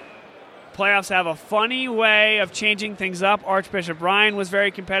again, playoffs have a funny way of changing things up. Archbishop Ryan was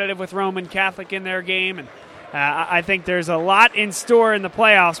very competitive with Roman Catholic in their game, and I think there's a lot in store in the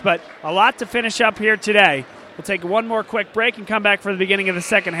playoffs, but a lot to finish up here today. We'll take one more quick break and come back for the beginning of the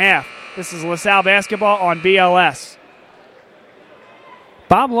second half. This is LaSalle basketball on BLS.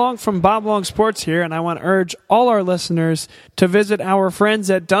 Bob Long from Bob Long Sports here, and I want to urge all our listeners to visit our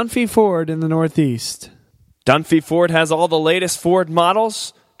friends at Dunphy Ford in the Northeast. Dunphy Ford has all the latest Ford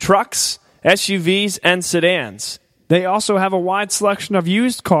models, trucks, SUVs, and sedans. They also have a wide selection of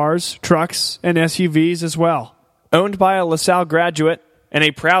used cars, trucks, and SUVs as well. Owned by a LaSalle graduate and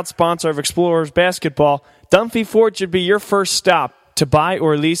a proud sponsor of Explorers basketball, Dunphy Ford should be your first stop to buy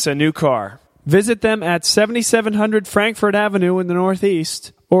or lease a new car. Visit them at 7700 Frankfurt Avenue in the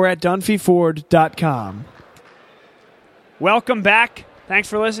Northeast or at DunphyFord.com. Welcome back. Thanks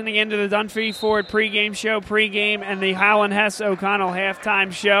for listening into the Dunphy Ford pregame show, pregame, and the Howland Hess O'Connell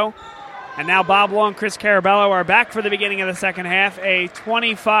halftime show. And now Bob Long, Chris Carabello are back for the beginning of the second half. A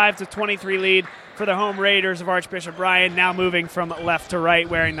 25-23 lead for the home Raiders of Archbishop Ryan, now moving from left to right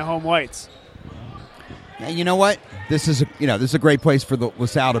wearing the home whites. Now, you know what? This is a great place for the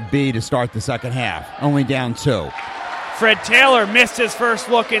LaSalle to be to start the second half. Only down 2. Fred Taylor missed his first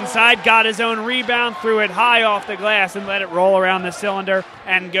look inside, got his own rebound, threw it high off the glass, and let it roll around the cylinder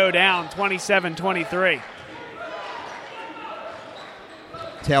and go down 27-23.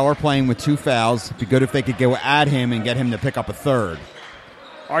 Taylor playing with 2 fouls. It'd be good if they could go at him and get him to pick up a third.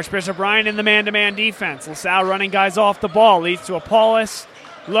 Archbishop Ryan in the man-to-man defense. LaSalle running guys off the ball. Leads to a Paulus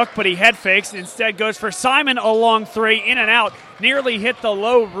look, but he head fakes. Instead goes for Simon, a long 3, in and out. Nearly hit the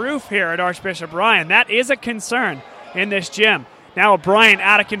low roof here at Archbishop Ryan. That is a concern in this gym. Now Bryant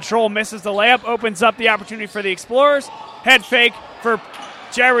out of control, misses the layup, opens up the opportunity for the Explorers. Head fake for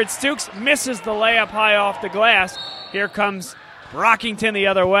Jared Stukes, misses the layup high off the glass. Here comes Brockington the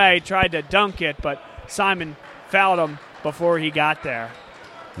other way, tried to dunk it, but Simon fouled him before he got there.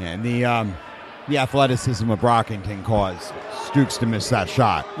 Yeah, and the athleticism of Brockington caused Stukes to miss that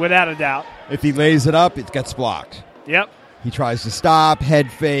shot. Without a doubt. If he lays it up, it gets blocked. Yep. He tries to stop,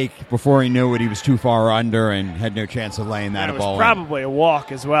 head fake. Before he knew it, he was too far under and had no chance of laying that ball in. It was probably a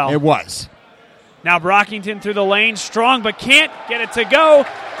walk as well. It was. Now Brockington through the lane, strong but can't get it to go.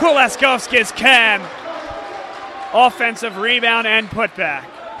 Kulaskovskis can. Offensive rebound and putback.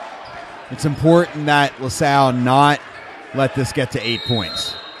 It's important that LaSalle not let this get to 8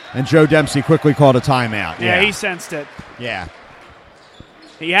 points. And Joe Dempsey quickly called a timeout. Yeah, he sensed it. Yeah.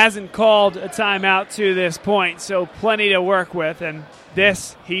 He hasn't called a timeout to this point, so plenty to work with. And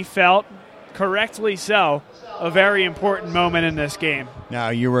this, he felt, correctly so, a very important moment in this game. Now,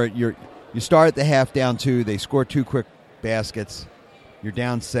 you start at the half down 2. They score 2 quick baskets. You're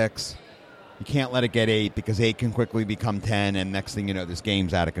down 6. You can't let it get 8 because 8 can quickly become 10, and next thing you know, this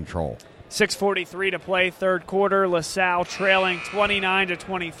game's out of control. 6:43 to play, third quarter. LaSalle trailing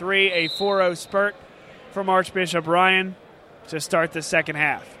 29-23, a 4-0 spurt from Archbishop Ryan to start the second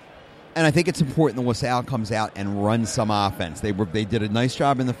half. And I think it's important that LaSalle comes out and runs some offense. They did a nice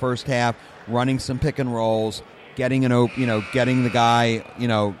job in the first half, running some pick and rolls, getting getting the guy,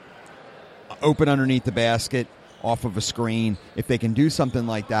 open underneath the basket off of a screen. If they can do something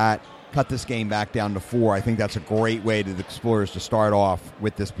like that, cut this game back down to 4. I think that's a great way to the Explorers to start off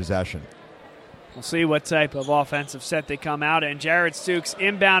with this possession. We'll see what type of offensive set they come out in. Jared Stukes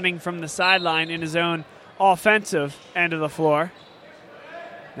inbounding from the sideline in his own offensive end of the floor.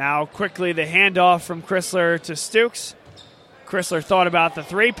 Now quickly the handoff from Chrysler to Stukes. Chrysler thought about the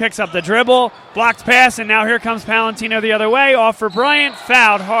 3, picks up the dribble, blocked pass, and now here comes Palantino the other way. Off for Bryant,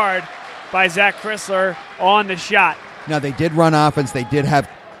 fouled hard by Zach Chrysler on the shot. Now they did run offense. They did have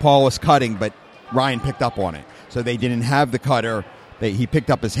Paulus cutting, but Ryan picked up on it. So they didn't have the cutter. He picked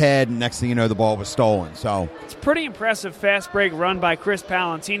up his head, and next thing you know, the ball was stolen. So it's a pretty impressive fast break run by Chris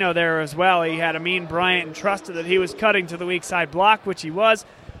Palantino there as well. He had Amin Bryant and trusted that he was cutting to the weak side block, which he was.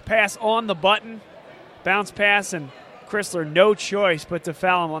 Pass on the button, bounce pass, and Chrysler no choice but to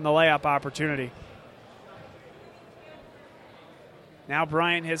foul him on the layup opportunity. Now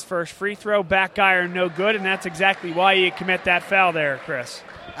Bryant, his first free throw, back iron no good, and that's exactly why you commit that foul there, Chris.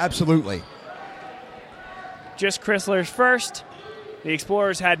 Absolutely. Just Chrysler's first. The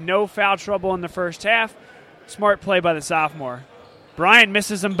Explorers had no foul trouble in the first half. Smart play by the sophomore. Bryant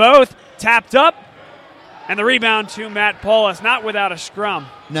misses them both. Tapped up. And the rebound to Matt Paulus, not without a scrum.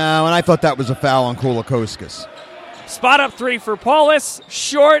 No, and I thought that was a foul on Kulaskovskis. Spot up 3 for Paulus.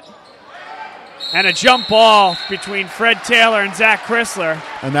 Short. And a jump ball between Fred Taylor and Zach Chrysler.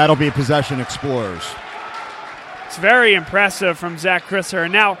 And that'll be possession Explorers. It's very impressive from Zach Chrysler.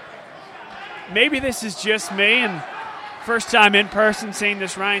 And now, maybe this is just me and first time in person seeing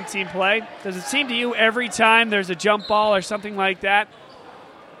this Ryan team play. Does it seem to you every time there's a jump ball or something like that,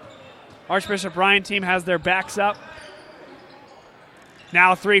 Archbishop Ryan team has their backs up?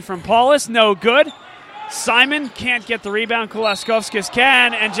 Now 3 from Paulus, no good. Simon can't get the rebound. Kulaskovskis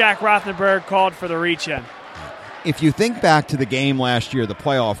can, and Jack Rothenberg called for the reach-in. If you think back to the game last year, the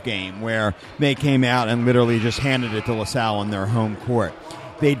playoff game, where they came out and literally just handed it to LaSalle on their home court,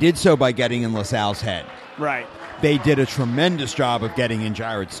 they did so by getting in LaSalle's head. Right. They did a tremendous job of getting in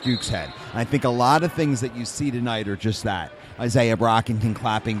Jared Stukes' head. I think a lot of things that you see tonight are just that. Isaiah Brockington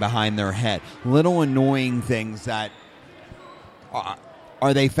clapping behind their head. Little annoying things that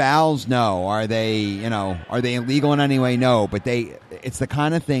Are they fouls? No. Are they illegal in any way? No. But it's the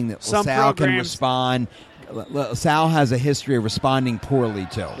kind of thing that LaSalle can respond. LaSalle has a history of responding poorly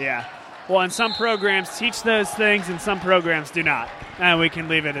to. Yeah. Well, and some programs teach those things and some programs do not. And we can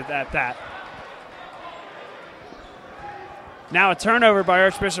leave it at that. Now a turnover by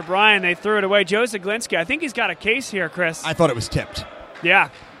Archbishop Ryan. They threw it away. Joe Zaglinski, I think he's got a case here, Chris. I thought it was tipped. Yeah,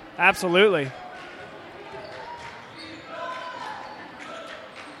 absolutely.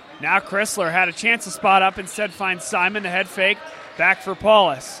 Now Chrysler had a chance to spot up, instead finds Simon, the head fake, back for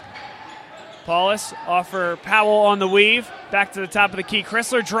Paulus. Paulus offer Powell on the weave, back to the top of the key.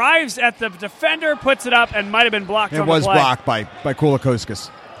 Chrysler drives at the defender, puts it up, and might have been blocked on the play. It was blocked by Kulikowskis.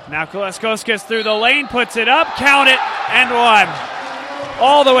 Now Kulikowskis through the lane, puts it up, count it, and one.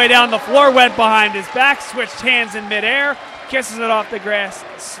 All the way down the floor, went behind his back, switched hands in midair, kisses it off the grass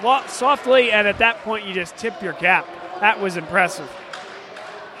softly, and at that point you just tip your cap. That was impressive.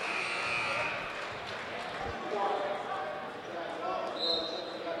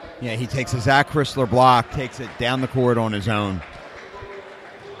 Yeah, he takes a Zach Chrysler block, takes it down the court on his own.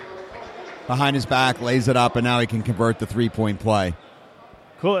 Behind his back, lays it up, and now he can convert the three-point play.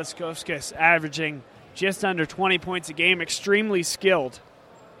 Kulikowskis averaging just under 20 points a game, extremely skilled.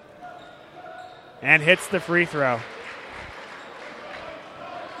 And hits the free throw.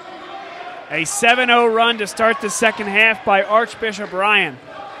 A 7-0 run to start the second half by Archbishop Ryan.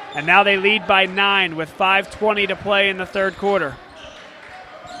 And now they lead by 9 with 5:20 to play in the third quarter.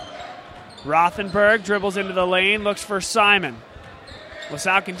 Rothenberg dribbles into the lane, looks for Simon.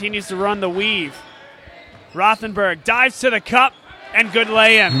 LaSalle continues to run the weave. Rothenberg dives to the cup, and good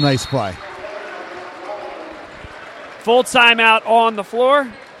lay-in. Nice play. Full timeout on the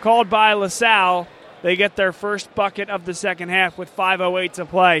floor, called by LaSalle. They get their first bucket of the second half with 5:08 to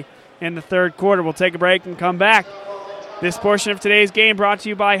play in the third quarter. We'll take a break and come back. This portion of today's game brought to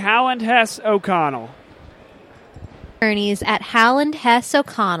you by Howland Hess O'Connell. Attorneys at Howland Hess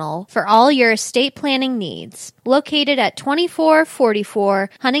O'Connell for all your estate planning needs. Located at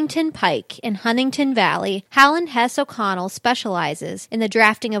 2444 Huntington Pike in Huntington Valley, Howland Hess O'Connell specializes in the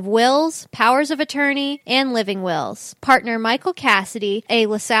drafting of wills, powers of attorney, and living wills. Partner Michael Cassidy, a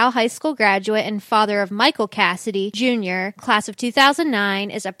LaSalle High School graduate and father of Michael Cassidy, Jr., class of 2009,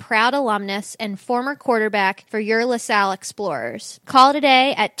 is a proud alumnus and former quarterback for your LaSalle Explorers. Call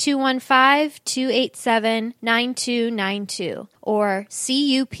today at 215-287-9292 or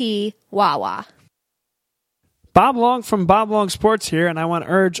CUP Wawa. Bob Long from Bob Long Sports here, and I want to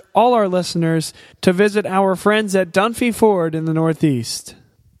urge all our listeners to visit our friends at Dunphy Ford in the Northeast.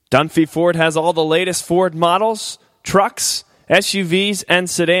 Dunphy Ford has all the latest Ford models, trucks, SUVs, and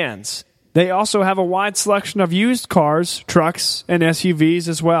sedans. They also have a wide selection of used cars, trucks, and SUVs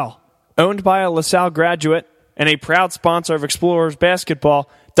as well. Owned by a LaSalle graduate and a proud sponsor of Explorers basketball,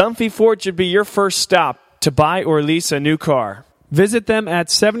 Dunphy Ford should be your first stop to buy or lease a new car. Visit them at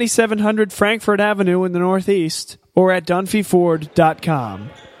 7700 Frankfort Avenue in the Northeast or at dunphyford.com.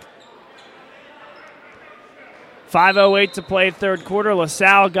 5:08 to play third quarter.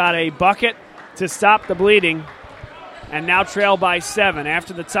 LaSalle got a bucket to stop the bleeding and now trail by 7.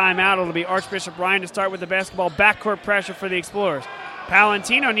 After the timeout, it'll be Archbishop Ryan to start with the basketball. Backcourt pressure for the Explorers.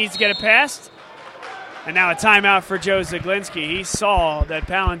 Palantino needs to get it past. And now a timeout for Joe Zaglinski. He saw that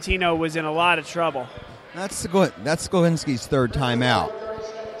Palantino was in a lot of trouble. That's Zaglinski's third timeout.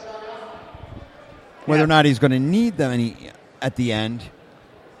 Whether or not he's going to need them at the end,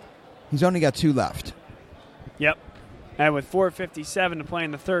 he's only got 2 left. Yep. And with 4:57 to play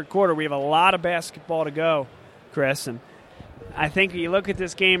in the third quarter, we have a lot of basketball to go, Chris. And I think you look at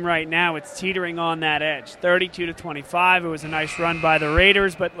this game right now, it's teetering on that edge. 32-25. It was a nice run by the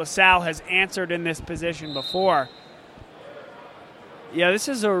Raiders, but LaSalle has answered in this position before. Yeah, this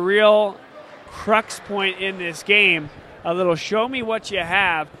is a real crux point in this game. A little show me what you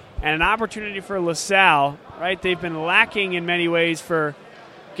have, and an opportunity for LaSalle, right? They've been lacking in many ways for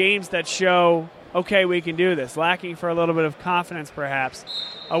games that show, okay, we can do this. Lacking for a little bit of confidence, perhaps.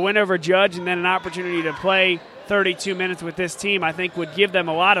 A win over Judge and then an opportunity to play 32 minutes with this team, I think, would give them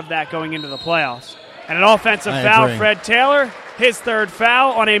a lot of that going into the playoffs. And an offensive foul, agree. Fred Taylor, his third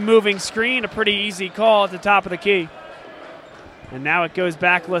foul on a moving screen, a pretty easy call at the top of the key. And now it goes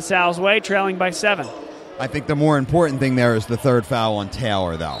back LaSalle's way, trailing by 7. I think the more important thing there is the third foul on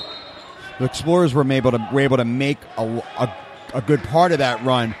Taylor, though. The Explorers were able to make a good part of that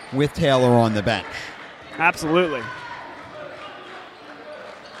run with Taylor on the bench. Absolutely.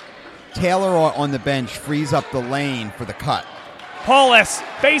 Taylor on the bench frees up the lane for the cut. Paulus,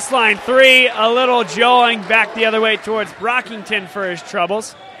 baseline 3, a little jawing back the other way towards Brockington for his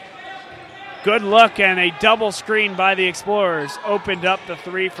troubles. Good look and a double screen by the Explorers opened up the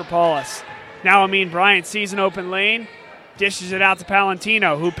three for Paulus. Now Amin Bryant sees an open lane, dishes it out to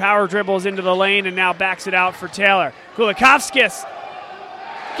Palantino, who power dribbles into the lane and now backs it out for Taylor. Kulikovskis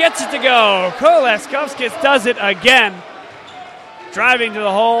gets it to go. Kulikovskis does it again, driving to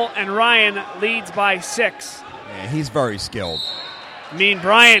the hole, and Ryan leads by 6. Yeah, he's very skilled.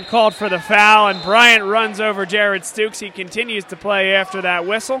 Bryant called for the foul, and Bryant runs over Jared Stukes. He continues to play after that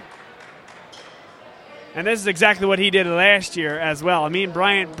whistle. And this is exactly what he did last year as well.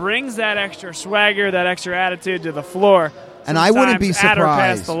 Bryant brings that extra swagger, that extra attitude to the floor. And I wouldn't be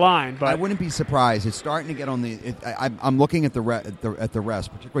surprised. Past the line, but I wouldn't be surprised. It's starting to get on the. I'm looking at the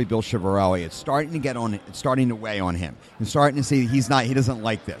rest, particularly Bill Chivarelli. It's starting to get on. It's starting to weigh on him. You're starting to see He doesn't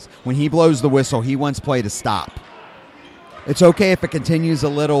like this. When he blows the whistle, he wants play to stop. It's okay if it continues a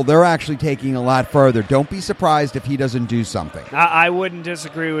little. They're actually taking a lot further. Don't be surprised if he doesn't do something. I wouldn't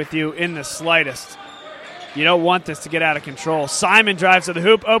disagree with you in the slightest. You don't want this to get out of control. Simon drives to the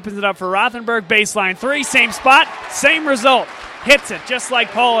hoop, opens it up for Rothenberg. Baseline 3, same spot, same result. Hits it just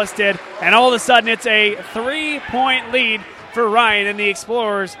like Paulus did, and all of a sudden it's a 3-point lead for Ryan, and the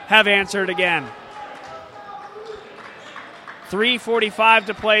Explorers have answered again. 3:45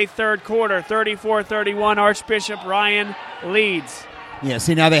 to play, third quarter, 34-31. Archbishop Ryan leads. Yeah,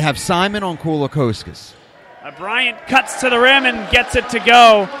 see, now they have Simon on Kulikovskis. Bryant cuts to the rim and gets it to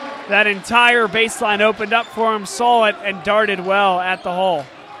go. That entire baseline opened up for him, saw it, and darted well at the hole.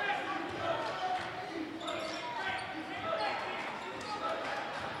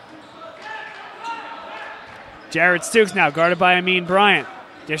 Jared Stukes now guarded by Amin Bryant.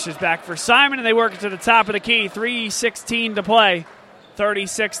 Dishes back for Simon, and they work it to the top of the key. 3:16 to play.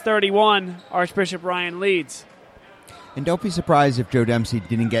 36-31. Archbishop Ryan leads. And don't be surprised if Joe Dempsey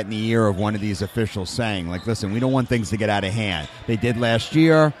didn't get in the ear of one of these officials saying, like, listen, we don't want things to get out of hand. They did last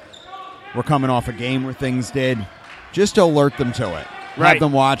year. We're coming off a game where things did. Just to alert them to it. Right. Have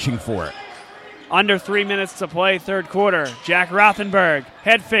them watching for it. Under 3 minutes to play, third quarter. Jack Rothenberg,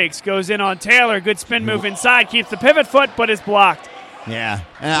 head fakes, goes in on Taylor. Good spin move inside, keeps the pivot foot, but is blocked. Yeah,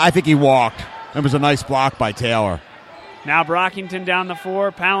 I think he walked. It was a nice block by Taylor. Now Brockington down the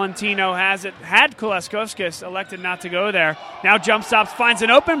floor. Palantino has it. Had Kulikovskis, elected not to go there. Now jump stops, finds an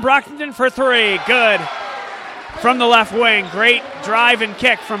open. Brockington for 3. Good. From the left wing. Great drive and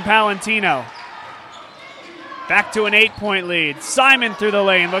kick from Palantino. Back to an 8-point lead. Simon through the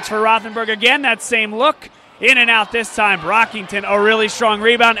lane. Looks for Rothenberg again. That same look. In and out this time. Brockington, a really strong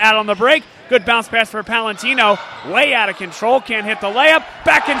rebound. Out on the break. Good bounce pass for Palantino. Way out of control. Can't hit the layup.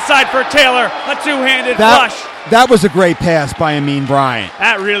 Back inside for Taylor. A two-handed flush. That was a great pass by Amin Bryant.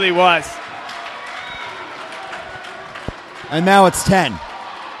 That really was. And now it's 10.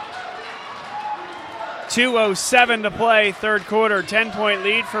 2:07 to play, third quarter. 10-point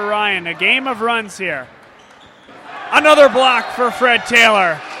lead for Ryan. A game of runs here. Another block for Fred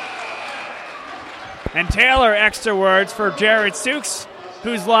Taylor. And Taylor, extra words for Jared Stukes,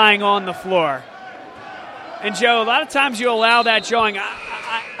 who's lying on the floor. And, Joe, a lot of times you allow that jawing.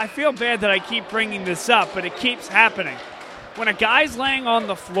 I feel bad that I keep bringing this up, but it keeps happening. When a guy's laying on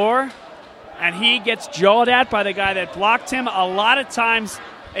the floor and he gets jawed at by the guy that blocked him, a lot of times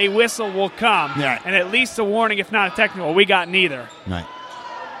a whistle will come. Yeah. And at least a warning, if not a technical. We got neither. Right.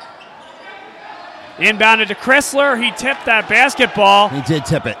 Inbounded to Chrysler. He tipped that basketball. He did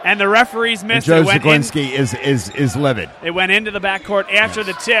tip it. And the referees missed and it. Joe Zaglinski is livid. It went into the backcourt after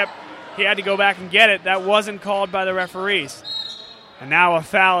the tip. He had to go back and get it. That wasn't called by the referees. And now a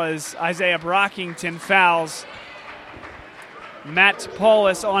foul as Isaiah Brockington fouls Matt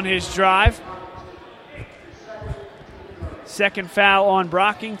Paulus on his drive. Second foul on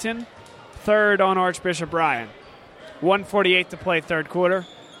Brockington. Third on Archbishop Ryan. 1:48 to play third quarter.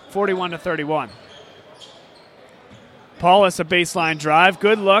 41-31. Paulus, a baseline drive.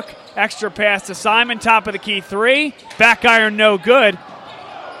 Good look. Extra pass to Simon. Top of the key 3. Back iron, no good.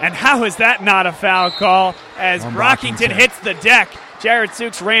 And how is that not a foul call as Brockington hits the deck? Jared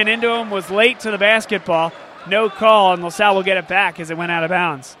Stukes ran into him, was late to the basketball. No call, and LaSalle will get it back as it went out of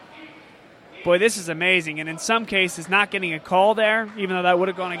bounds. Boy, this is amazing. And in some cases, not getting a call there, even though that would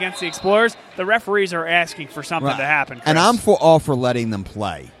have gone against the Explorers, the referees are asking for something to happen, Chris. And I'm all for letting them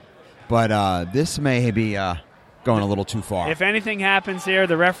play. But this may be going a little too far. If anything happens here,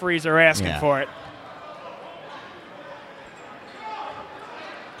 the referees are asking for it.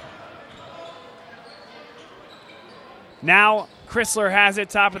 Now Chrysler has it,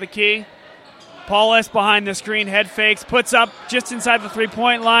 top of the key. Paulus behind the screen, head fakes, puts up just inside the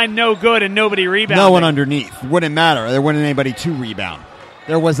three-point line, no good, and nobody rebounding. No one underneath. Wouldn't matter. There wasn't anybody to rebound.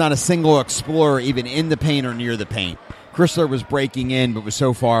 There was not a single Explorer even in the paint or near the paint. Chrysler was breaking in but was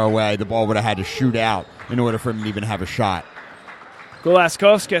so far away, the ball would have had to shoot out in order for him to even have a shot.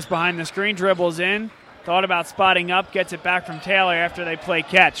 Golaskowskis behind the screen, dribbles in, thought about spotting up, gets it back from Taylor after they play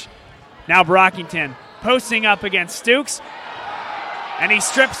catch. Now Brockington posting up against Stukes, and he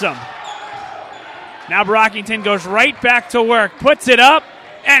strips him. Now Brockington goes right back to work, puts it up,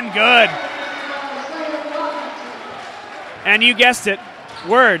 and good. And you guessed it,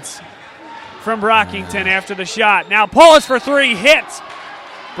 words from Brockington after the shot. Now Paulus for three, hits.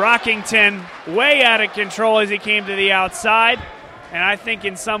 Brockington way out of control as he came to the outside. And I think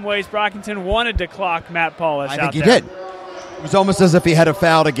in some ways Brockington wanted to clock Matt Paulus out there. I think he did. It was almost as if he had a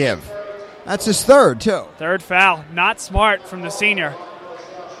foul to give. That's his third, too. Third foul. Not smart from the senior.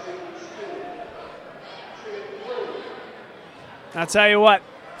 I'll tell you what,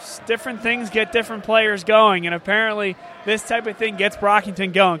 different things get different players going, and apparently this type of thing gets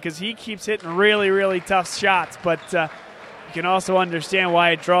Brockington going because he keeps hitting really, really tough shots. But you can also understand why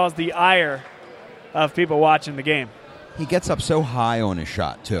it draws the ire of people watching the game. He gets up so high on his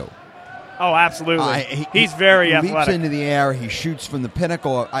shot, too. Oh, absolutely. He's very athletic. He leaps into the air. He shoots from the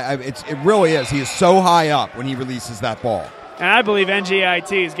pinnacle. It really is. He is so high up when he releases that ball. And I believe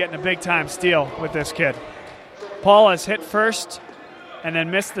NJIT is getting a big-time steal with this kid. Paulus hit first and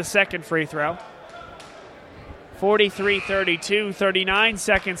then missed the second free throw. 43-32, 39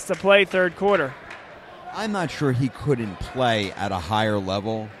 seconds to play third quarter. I'm not sure he couldn't play at a higher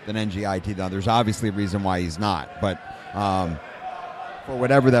level than NJIT. Now, there's obviously a reason why he's not, but for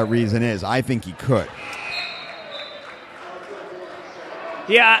whatever that reason is, I think he could.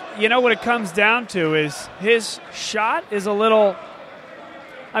 Yeah, you know what it comes down to is his shot is a little,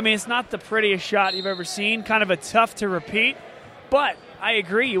 it's not the prettiest shot you've ever seen, kind of a tough to repeat, but I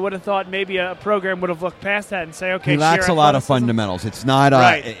agree. You would have thought maybe a program would have looked past that and say, okay, he lacks a lot of fundamentals. It's not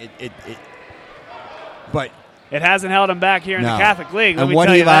right. But it hasn't held him back here in the Catholic League. And what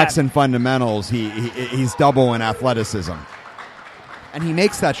he lacks in fundamentals, he's double in athleticism. And he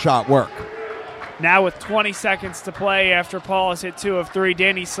makes that shot work. Now with 20 seconds to play after Paul has hit 2 of 3,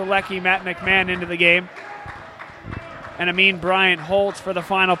 Danny Selecki, Matt McMahon into the game. And Amin Bryant holds for the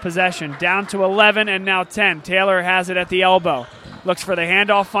final possession. Down to 11 and now 10. Taylor has it at the elbow. Looks for the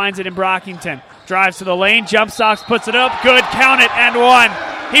handoff, finds it in Brockington. Drives to the lane, jump stocks, puts it up. Good, count it, and one.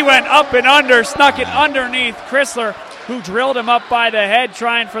 He went up and under, snuck it underneath Chrysler, who drilled him up by the head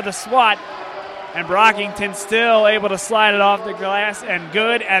trying for the swat. And Brockington still able to slide it off the glass and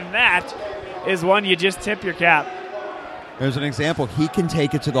good, and that is one you just tip your cap. There's an example. He can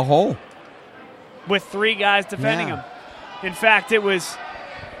take it to the hole. With 3 guys defending him. In fact, it was,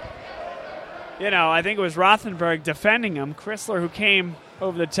 I think it was Rothenberg defending him. Chrysler who came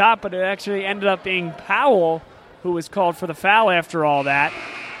over the top, but it actually ended up being Powell who was called for the foul after all that.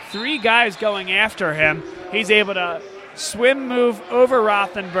 3 guys going after him. He's able to swim move over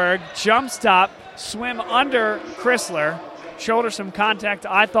Rothenberg, jump stop, swim under Chrysler, shoulder some contact,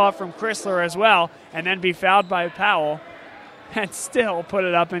 I thought, from Chrysler as well, and then be fouled by Powell, and still put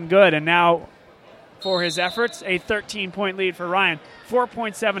it up and good. And now, for his efforts, a 13-point lead for Ryan.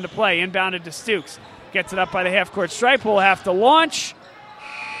 4.7 to play, inbounded to Stukes. Gets it up by the half-court stripe, will have to launch,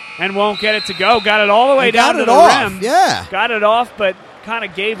 and won't get it to go. Got it all the way down to the rim. Yeah. Got it off, but kind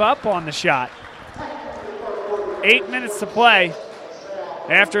of gave up on the shot. 8 minutes to play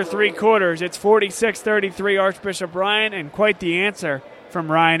after 3 quarters. It's 46-33 Archbishop Ryan, and quite the answer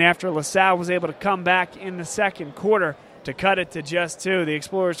from Ryan after LaSalle was able to come back in the second quarter to cut it to just 2. The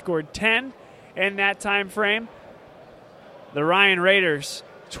Explorers scored 10 in that time frame. The Ryan Raiders,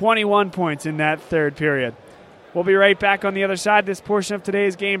 21 points in that third period. We'll be right back on the other side. This portion of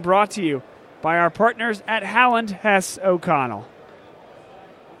today's game brought to you by our partners at Howland Hess O'Connell.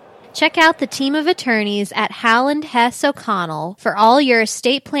 Check out the team of attorneys at Howland Hess O'Connell for all your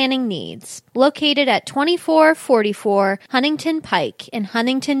estate planning needs. Located at 2444 Huntington Pike in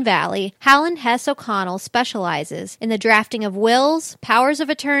Huntington Valley, Howland Hess O'Connell specializes in the drafting of wills, powers of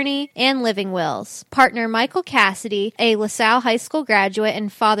attorney, and living wills. Partner Michael Cassidy, a LaSalle High School graduate and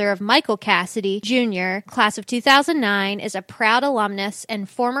father of Michael Cassidy, Jr., class of 2009, is a proud alumnus and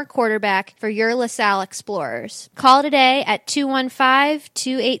former quarterback for your LaSalle Explorers. Call today at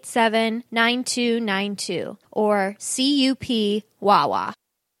 215-287-9292 or CUP Wawa.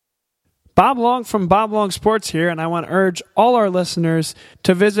 Bob Long from Bob Long Sports here, and I want to urge all our listeners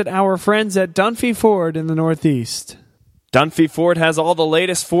to visit our friends at Dunphy Ford in the Northeast. Dunphy Ford has all the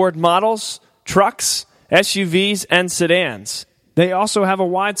latest Ford models, trucks, SUVs, and sedans. They also have a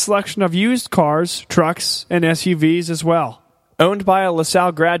wide selection of used cars, trucks, and SUVs as well. Owned by a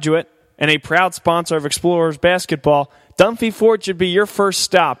LaSalle graduate and a proud sponsor of Explorers basketball, Dunphy Ford should be your first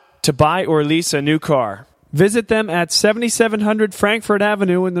stop to buy or lease a new car. Visit them at 7700 Frankfurt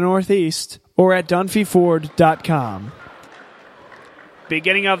Avenue in the Northeast or at DunphyFord.com.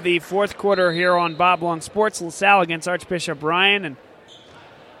 Beginning of the fourth quarter here on Bob Long Sports, LaSalle against Archbishop Ryan, and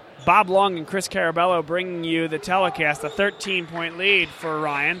Bob Long and Chris Carabello bringing you the telecast. A 13-point lead for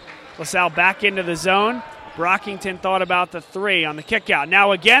Ryan. LaSalle back into the zone. Brockington thought about the three on the kickout.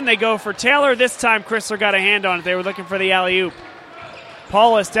 Now again they go for Taylor. This time Chrysler got a hand on it. They were looking for the alley-oop.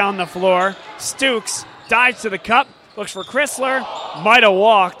 Paulus down the floor. Stukes dives to the cup. Looks for Chrysler. Might have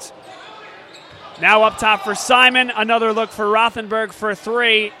walked. Now up top for Simon. Another look for Rothenberg for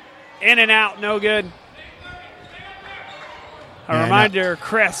three. In and out. No good. A reminder,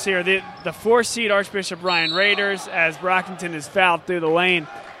 Chris here, the 4-seed Archbishop Ryan Raiders, as Brockington is fouled through the lane.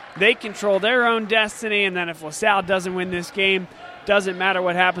 They control their own destiny, and then if LaSalle doesn't win this game, doesn't matter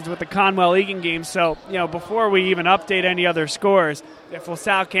what happens with the Conwell-Egan game. So, before we even update any other scores, if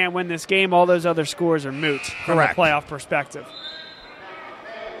LaSalle can't win this game, all those other scores are moot from a playoff perspective.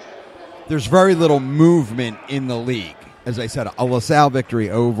 There's very little movement in the league. As I said, a LaSalle victory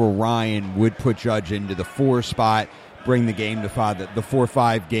over Ryan would put Judge into the 4 spot, bring the game to the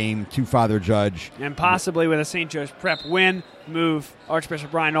 4-5 game to Father Judge. And possibly with a St. Joe's Prep win, move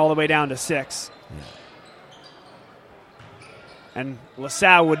Archbishop Ryan all the way down to 6. Yeah. And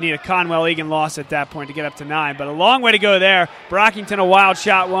LaSalle would need a Conwell-Egan loss at that point to get up to 9. But a long way to go there. Brockington, a wild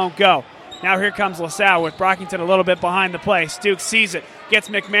shot, won't go. Now here comes LaSalle with Brockington a little bit behind the play. Stukes sees it, gets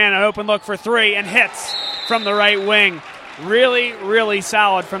McMahon an open look for 3, and hits from the right wing. Really, really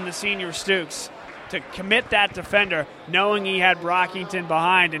solid from the senior Stukes to commit that defender, knowing he had Brockington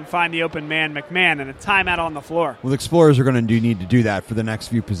behind and find the open man, McMahon, and a timeout on the floor. Well, the Explorers are going to need to do that for the next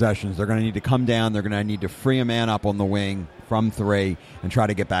few possessions. They're going to need to come down. They're going to need to free a man up on the wing from 3 and try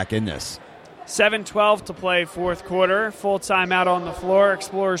to get back in this. 7:12 to play fourth quarter. Full timeout on the floor.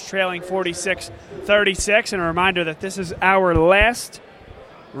 Explorers trailing 46-36. And a reminder that this is our last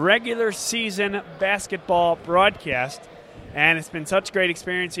regular season basketball broadcast. And it's been such a great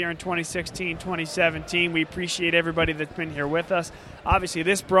experience here in 2016, 2017. We appreciate everybody that's been here with us. Obviously,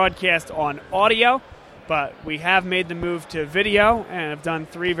 this broadcast on audio, but we have made the move to video and have done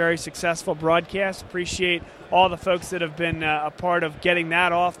 3 very successful broadcasts. Appreciate all the folks that have been a part of getting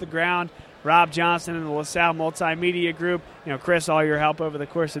that off the ground. Rob Johnson and the LaSalle Multimedia Group. Chris, all your help over the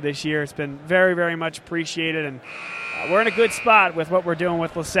course of this year. It's been very, very much appreciated, and we're in a good spot with what we're doing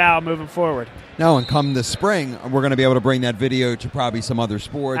with LaSalle moving forward. No, and come this spring, we're going to be able to bring that video to probably some other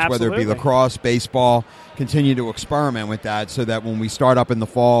sports, Absolutely. Whether it be lacrosse, baseball, continue to experiment with that so that when we start up in the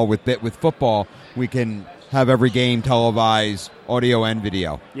fall with football, we can have every game televised, audio and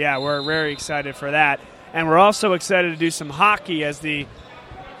video. Yeah, we're very excited for that. And we're also excited to do some hockey, as the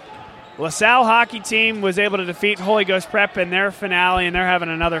LaSalle hockey team was able to defeat Holy Ghost Prep in their finale, and they're having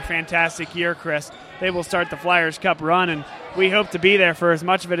another fantastic year, Chris. They will start the Flyers Cup run, and we hope to be there for as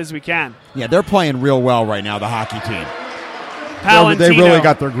much of it as we can. Yeah, they're playing real well right now, the hockey team. Palantino, they really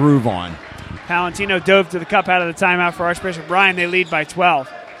got their groove on. Palantino dove to the cup out of the timeout for Archbishop Ryan. They lead by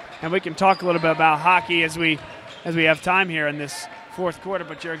 12. And we can talk a little bit about hockey as we have time here in this fourth quarter,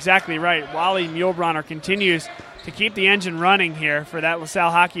 but you're exactly right. Wally Muehlbronner continues to keep the engine running here for that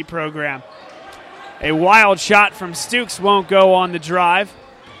LaSalle hockey program. A wild shot from Stukes won't go on the drive,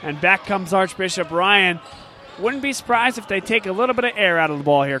 and back comes Archbishop Ryan. Wouldn't be surprised if they take a little bit of air out of the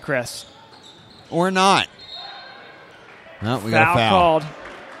ball here, Chris. Or not. No, we got a foul called.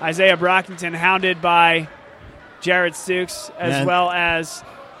 Isaiah Brockington hounded by Jared Stukes as well as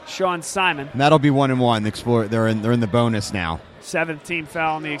Sean Simon. And that'll be 1-1. The Explorer, they're in the bonus now. 7th team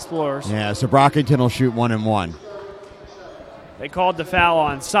foul on the Explorers. Yeah, so Brockington will shoot 1-1. They called the foul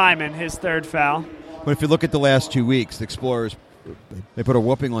on Simon, his 3rd foul. But if you look at the last 2 weeks, the Explorers, they put a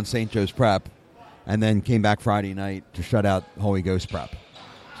whooping on St. Joe's Prep and then came back Friday night to shut out Holy Ghost Prep.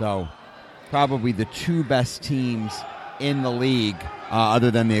 So probably the 2 best teams in the league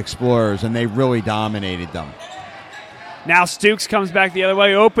other than the Explorers, and they really dominated them. Now Stukes comes back the other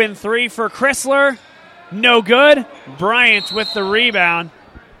way. Open 3 for Chrysler. No good. Bryant with the rebound.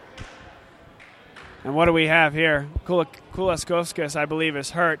 And what do we have here? Kulaskovskis, I believe,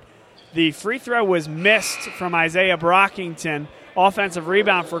 is hurt. The free throw was missed from Isaiah Brockington. Offensive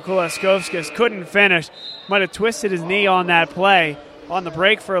rebound for Kulaskovskis. Couldn't finish. Might have twisted his knee on that play. On the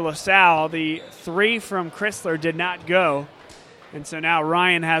break for LaSalle, the 3 from Chrysler did not go. And so now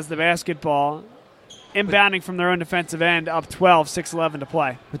Ryan has the basketball. Inbounding from their own defensive end, up 12, 6:11 to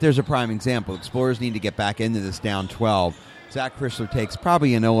play. But there's a prime example. Explorers need to get back into this down 12. Zach Chrysler takes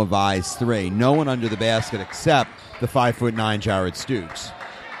probably an ill-advised 3. No one under the basket except the 5'9" Jared Stukes.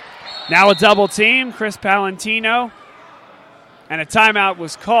 Now a double team. Chris Palantino And a timeout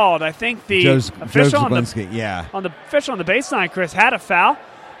was called. I think the official on the baseline, Chris, had a foul,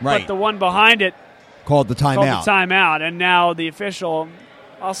 but the one behind it called the timeout. And now the official,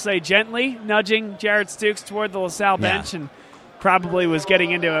 I'll say gently, nudging Jared Stukes toward the LaSalle bench and probably was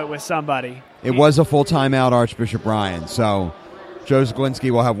getting into it with somebody. It was a full timeout, Archbishop Ryan. So Joe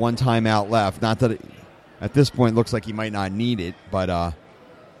Zaglinski will have one timeout left. Not that at this point looks like he might not need it, but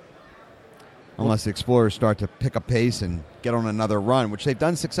unless the Explorers start to pick up pace and get on another run, which they've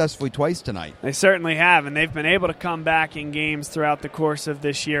done successfully twice tonight. They certainly have, and they've been able to come back in games throughout the course of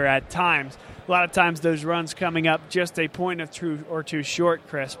this year at times. A lot of times those runs coming up just a point or two short,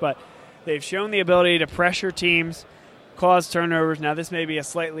 Chris, but they've shown the ability to pressure teams, cause turnovers. Now this may be a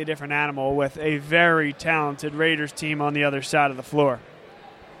slightly different animal with a very talented Raiders team on the other side of the floor.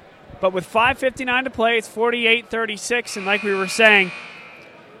 But with 5:59 to play, it's 48-36, and like we were saying,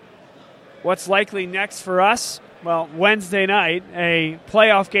 what's likely next for us? Well, Wednesday night, a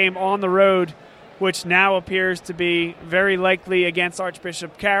playoff game on the road, which now appears to be very likely against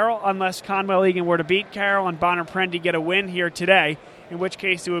Archbishop Carroll, unless Conwell Egan were to beat Carroll and Bonner Prendy get a win here today, in which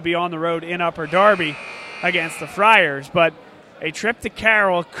case it would be on the road in Upper Darby against the Friars. But a trip to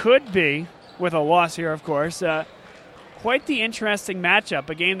Carroll could be, with a loss here, of course, quite the interesting matchup.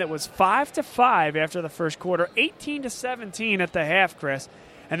 A game that was 5-5 after the first quarter, 18-17 at the half, Chris,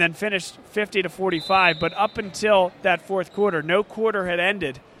 and then finished 50-45. But up until that fourth quarter, no quarter had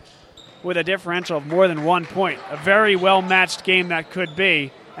ended with a differential of more than 1 point. A very well-matched game that could be,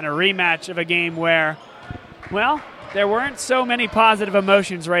 and a rematch of a game where, well, there weren't so many positive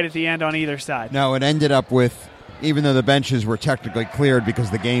emotions right at the end on either side. No, it ended up with, even though the benches were technically cleared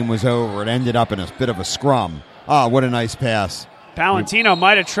because the game was over, it ended up in a bit of a scrum. Ah, what a nice pass. Palantino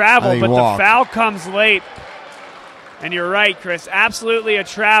might have traveled, but the foul comes late. And you're right, Chris, absolutely a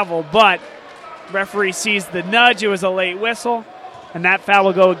travel, but referee sees the nudge. It was a late whistle, and that foul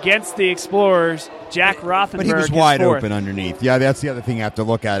will go against the Explorers. Jack Rothenberg. But he was wide open underneath. Yeah, that's the other thing you have to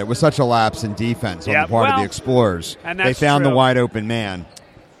look at. It was such a lapse in defense on the part of the Explorers. And they found the wide open man.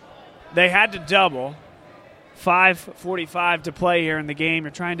 They had to double. 5:45 to play here in the game.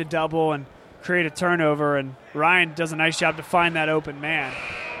 You're trying to double and create a turnover, and Ryan does a nice job to find that open man.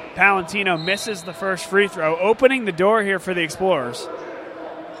 Palantino misses the first free throw, opening the door here for the Explorers.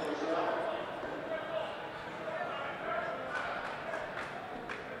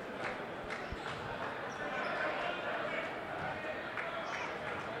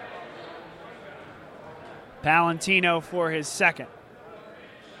 Palantino for his second.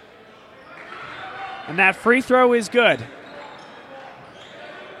 And that free throw is good.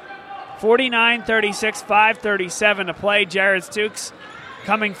 49-36, 5:37 to play. Jared Stukes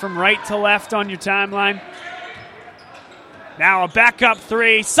coming from right to left on your timeline. Now a backup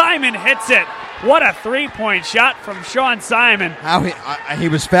three. Simon hits it. What a three-point shot from Sean Simon. He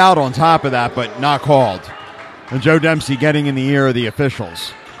was fouled on top of that, but not called. And Joe Dempsey getting in the ear of the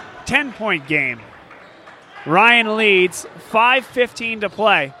officials. 10-point game. Ryan leads, 5:15 to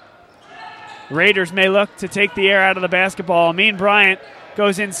play. Raiders may look to take the air out of the basketball. Amin Bryant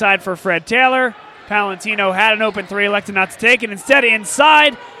goes inside for Fred Taylor. Palantino had an open three, elected not to take it. Instead,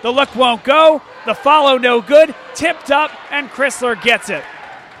 inside, the look won't go. The follow no good. Tipped up, and Chrysler gets it.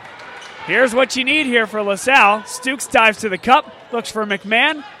 Here's what you need here for LaSalle. Stukes dives to the cup, looks for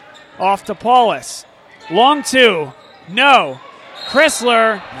McMahon. Off to Paulus. Long two. No.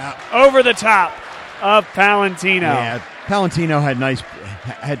 Chrysler over the top of Palantino. Yeah, Palantino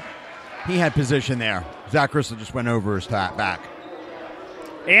had position there. Zach Chrysler just went over his back.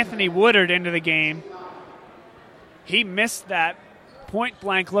 Anthony Woodard into the game. He missed that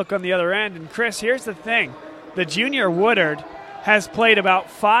point-blank look on the other end. And, Chris, here's the thing. The junior Woodard has played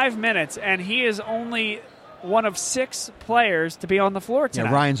about 5 minutes, and he is only one of 6 players to be on the floor tonight.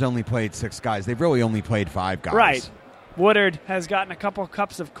 Yeah, Ryan's only played 6 guys. They've really only played 5 guys. Right. Woodard has gotten a couple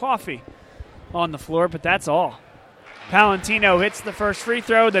cups of coffee on the floor, but that's all. Palantino hits the first free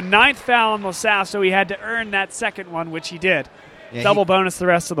throw, the 9th foul on LaSalle, so he had to earn that second one, which he did. Yeah, double bonus the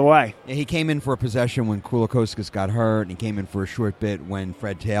rest of the way. Yeah, he came in for a possession when Kulikowskis got hurt, and he came in for a short bit when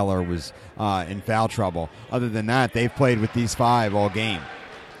Fred Taylor was in foul trouble. Other than that, they've played with these 5 all game.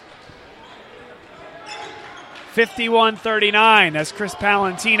 51-39 as Chris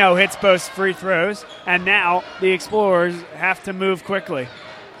Palantino hits both free throws, and now the Explorers have to move quickly.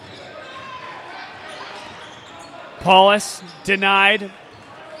 Paulus denied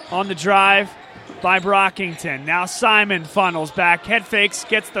on the drive by Brockington. Now Simon funnels back, head fakes,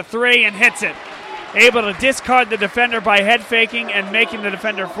 gets the 3 and hits it. Able to discard the defender by head faking and making the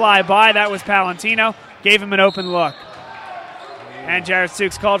defender fly by. That was Palantino. Gave him an open look. And Jared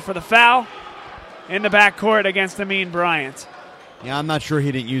Stukes called for the foul in the backcourt against Amin Bryant. Yeah, I'm not sure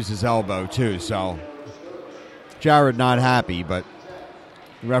he didn't use his elbow, too, so Jared not happy, but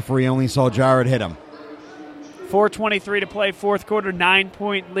the referee only saw Jared hit him. 4:23 to play, fourth quarter,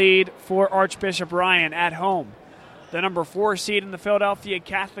 9-point lead for Archbishop Ryan at home. The number 4 seed in the Philadelphia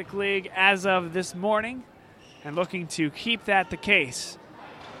Catholic League as of this morning, and looking to keep that the case.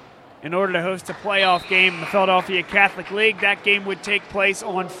 In order to host a playoff game in the Philadelphia Catholic League, that game would take place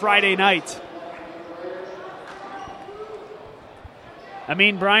on Friday night.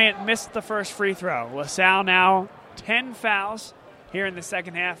 Amin Bryant missed the first free throw. LaSalle now 10 fouls here in the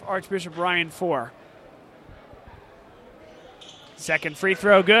second half. Archbishop Ryan 4. Second free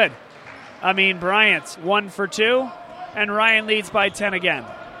throw good. Amin Bryant's 1 for 2, and Ryan leads by 10 again.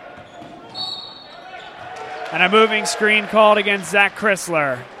 And a moving screen called against Zach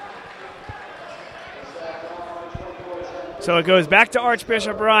Chrysler. So it goes back to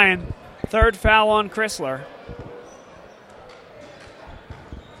Archbishop Ryan. Third foul on Chrysler.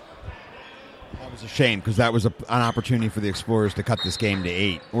 That was a shame because that was an opportunity for the Explorers to cut this game to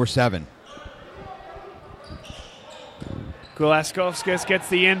 8 or 7. Kulaskovskis gets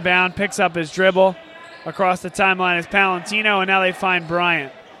the inbound, picks up his dribble. Across the timeline is Palantino, and now they find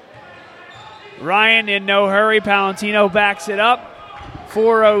Bryant. Ryan in no hurry. Palantino backs it up.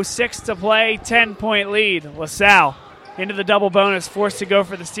 4:06 to play, 10-point lead. LaSalle into the double bonus, forced to go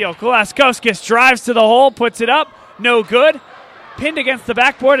for the steal. Kulaskovskis drives to the hole, puts it up. No good. Pinned against the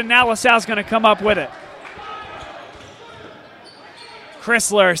backboard, and now LaSalle's going to come up with it.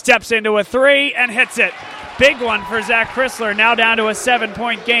 Chrysler steps into a 3 and hits it. Big one for Zach Chrysler, now down to a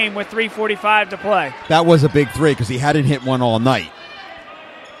 7-point game with 3:45 to play. That was a big 3 because he hadn't hit one all night.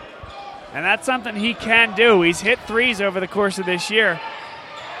 And that's something he can do. He's hit 3s over the course of this year.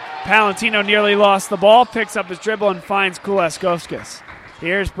 Palantino nearly lost the ball, picks up his dribble, and finds Kulaskovskis.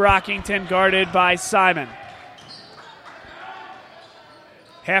 Here's Brockington guarded by Simon.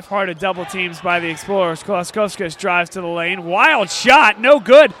 Half-hearted double teams by the Explorers. Kulaskovskis drives to the lane. Wild shot, no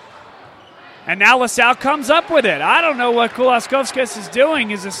good. And now LaSalle comes up with it. I don't know what Kulaskovskis is doing.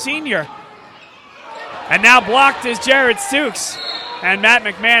 He's a senior. And now blocked is Jared Stukes. And Matt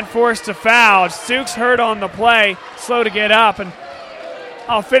McMahon forced to foul. Stukes hurt on the play, slow to get up. And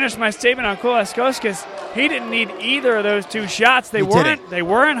I'll finish my statement on Kulaskovskis. He didn't need either of those 2 shots. They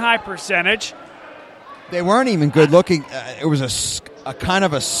weren't high percentage. They weren't even good looking. It was a kind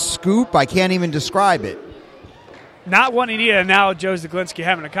of a scoop. I can't even describe it. Not one he needed, and now Joe Zaglinski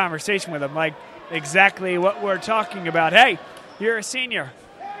having a conversation with him, like exactly what we're talking about. Hey, you're a senior.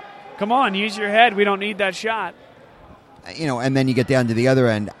 Come on, use your head. We don't need that shot. And then you get down to the other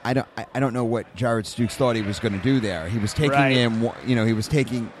end. I don't know what Jared Stukes thought he was going to do there. He was taking him.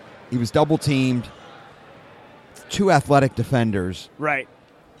 He was double teamed. 2 athletic defenders. Right.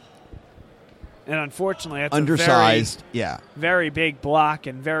 And unfortunately, that's undersized. a very big block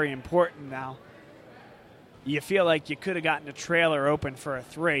and very important now. You feel like you could have gotten a trailer open for a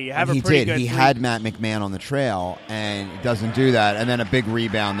 3. You have a pretty good. He had Matt McMahon on the trail, and he doesn't do that. And then a big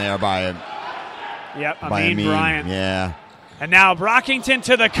rebound there by him. Yep, Amin Bryant. Yeah. And now Brockington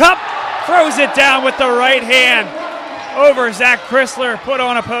to the cup, throws it down with the right hand over Zach Chrysler, put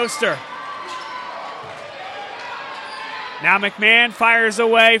on a poster. Now McMahon fires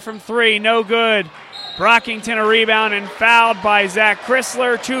away from 3, no good. Brockington a rebound and fouled by Zach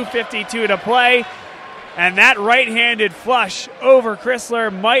Chrysler, 2:52 to play. And that right-handed flush over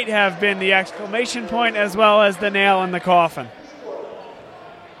Chrysler might have been the exclamation point as well as the nail in the coffin.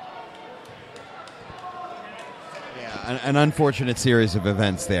 Yeah, an unfortunate series of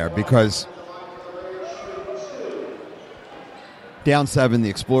events there because down 7, the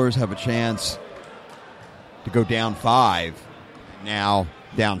Explorers have a chance to go down 5, now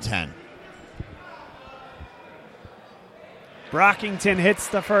down 10. Brockington hits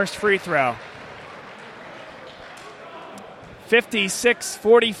the first free throw.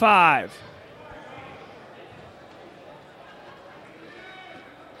 56-45.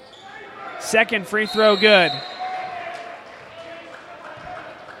 Second free throw good.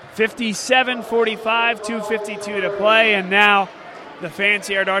 57-45, 2:52 to play, and now the fans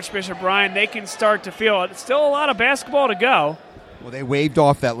here at Archbishop Ryan, they can start to feel it. Still a lot of basketball to go. Well, they waved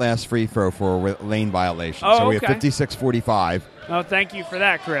off that last free throw for a lane violation, so we have 56-45. Oh, thank you for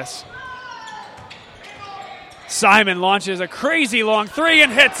that, Chris. Simon launches a crazy long 3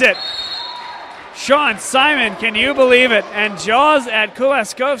 and hits it. Sean Simon, can you believe it? And jaws at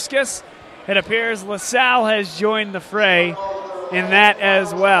Kulaskovskis. It appears LaSalle has joined the fray in that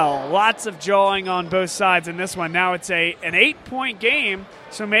as well. Lots of jawing on both sides in this one. Now it's an 8-point game,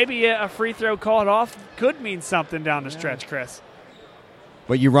 so maybe a free throw called off could mean something down the stretch, Chris.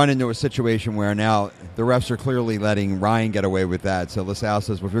 But you run into a situation where now the refs are clearly letting Ryan get away with that. So LaSalle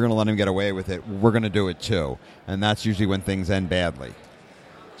says, well, if you're going to let him get away with it, we're going to do it too. And that's usually when things end badly.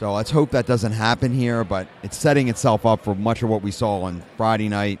 So let's hope that doesn't happen here, but it's setting itself up for much of what we saw on Friday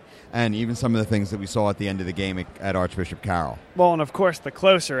night and even some of the things that we saw at the end of the game at Archbishop Carroll. Well, and of course, the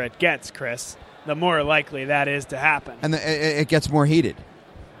closer it gets, Chris, the more likely that is to happen. And it gets more heated.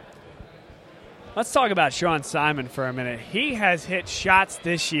 Let's talk about Sean Simon for a minute. He has hit shots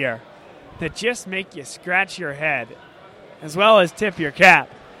this year that just make you scratch your head, as well as tip your cap,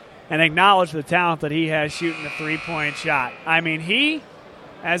 and acknowledge the talent that he has shooting a three-point shot. I mean, he,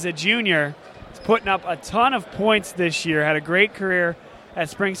 as a junior, is putting up a ton of points this year, had a great career at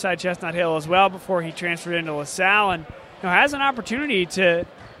Springside Chestnut Hill as well before he transferred into LaSalle, and has an opportunity to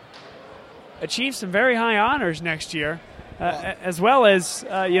achieve some very high honors next year. As well as,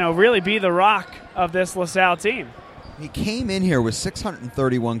 really be the rock of this LaSalle team. He came in here with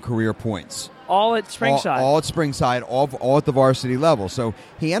 631 career points. All at Springside. All at Springside, all at the varsity level. So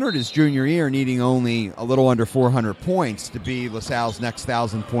he entered his junior year needing only a little under 400 points to be LaSalle's next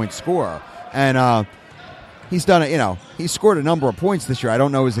 1,000-point scorer. And he's done it, he's scored a number of points this year. I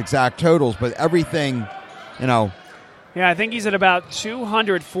don't know his exact totals, but everything, Yeah, I think he's at about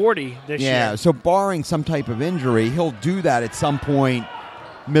 240 this year. Yeah, so barring some type of injury, he'll do that at some point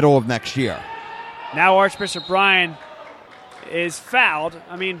middle of next year. Now Archbishop Ryan is fouled.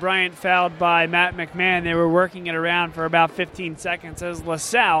 Bryant fouled by Matt McMahon. They were working it around for about 15 seconds as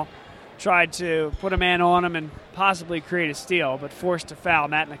LaSalle tried to put a man on him and possibly create a steal, but forced to foul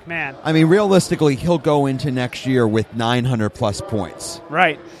Matt McMahon. Realistically, he'll go into next year with 900-plus points.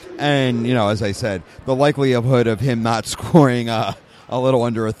 Right. And, as I said, the likelihood of him not scoring a little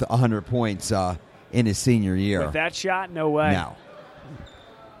under 100 points in his senior year. With that shot, no way. No.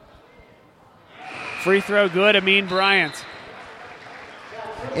 Free throw good, Amin Bryant.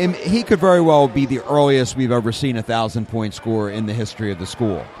 And he could very well be the earliest we've ever seen a 1,000-point scorer in the history of the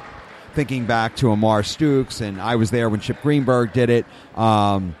school. Thinking back to Amar Stukes, and I was there when Chip Greenberg did it.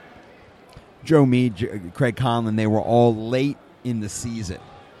 Joe Meade, Craig Conlon, they were all late in the season.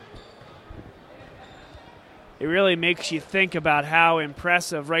 It really makes you think about how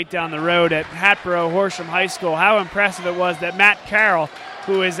impressive right down the road at Hatboro Horsham High School, how impressive it was that Matt Carroll,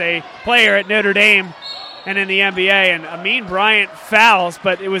 who is a player at Notre Dame and in the NBA, and Amin Bryant fouls,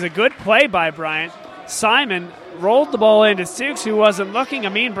 but it was a good play by Bryant. Simon rolled the ball into Stukes, who wasn't looking.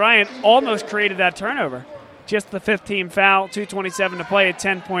 Amin Bryant almost created that turnover. Just the 15 foul, 2:27 to play, a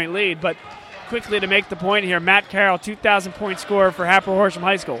 10-point lead. But quickly to make the point here, Matt Carroll, 2,000-point scorer for Hatboro Horsham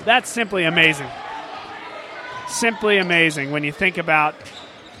High School. That's simply amazing. Simply amazing when you think about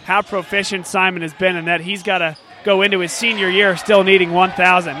how proficient Simon has been and that he's got to go into his senior year still needing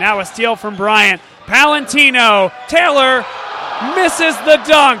 1,000. Now a steal from Bryant. Palantino. Taylor misses the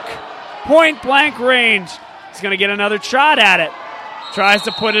dunk. Point-blank range. He's going to get another shot at it. Tries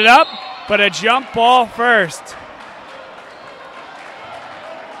to put it up, but a jump ball first.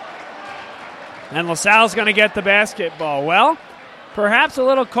 And LaSalle's going to get the basketball. Well, perhaps a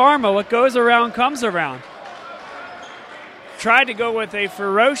little karma. What goes around comes around. Tried to go with a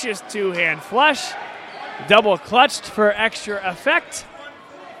ferocious two-hand flush. Double clutched for extra effect.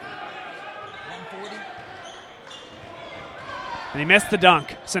 And he missed the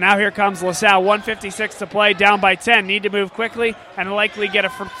dunk. So now here comes LaSalle. 1:56 to play, down by 10. Need to move quickly and likely get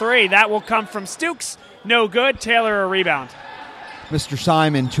it from three. That will come from Stukes. No good. Taylor a rebound. Mr.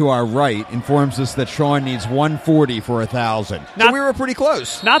 Simon, to our right, informs us that Sean needs 140 for 1,000. So we were pretty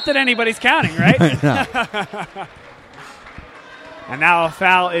close. Not that anybody's counting, right? And now a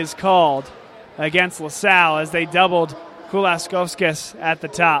foul is called against LaSalle as they doubled Kulaskovskis at the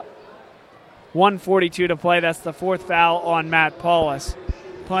top. 1:42 to play. That's the fourth foul on Matt Paulus,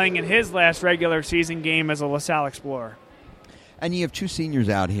 playing in his last regular season game as a LaSalle Explorer. And you have two seniors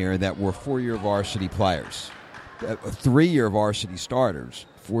out here that were four-year varsity players, three-year varsity starters,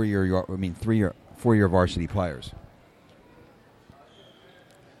 four-year varsity players.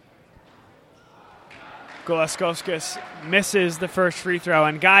 Kulaskovskis misses the first free throw,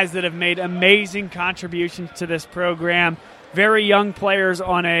 and guys that have made amazing contributions to this program. Very young players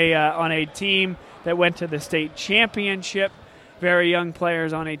on a team that went to the state championship. Very young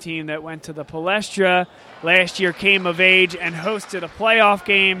players on a team that went to the Palestra. Last year came of age and hosted a playoff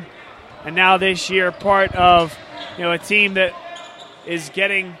game. And now this year part of a team that is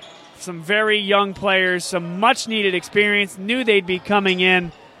getting some very young players, some much-needed experience. Knew they'd be coming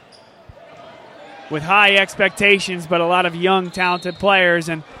in with high expectations, but a lot of young, talented players.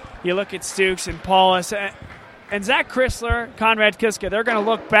 And you look at Stukes and Paulus and Zach Chrysler, Conrad Kiska, they're going to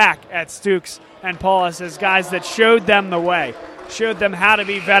look back at Stukes and Paulus as guys that showed them the way. showed them how to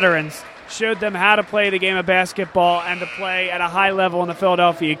be veterans, showed them how to play the game of basketball and to play at a high level in the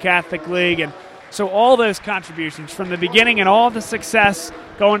Philadelphia Catholic League. And so all those contributions from the beginning and all the success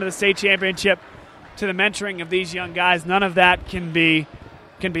going to the state championship to the mentoring of these young guys, none of that can be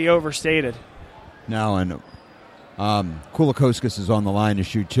overstated. No, and Kulikowskis is on the line to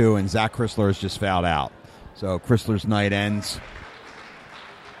shoot two, and Zach Chrysler has just fouled out. So Chrysler's night ends.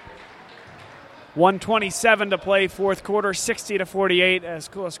 1:27 to play, fourth quarter, 60-48 as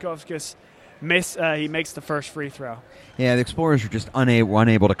Kulikowskis he makes the first free throw. Yeah, the Explorers are just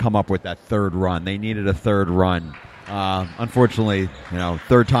unable to come up with that third run. They needed a third run. Unfortunately,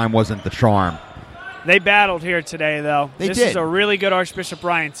 third time wasn't the charm. They battled here today, though. This is a really good Archbishop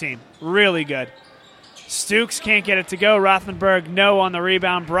Ryan team. Really good. Stukes can't get it to go. Rothenberg, no on the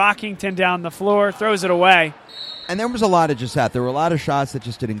rebound. Brockington down the floor, throws it away. And there was a lot of just that. There were a lot of shots that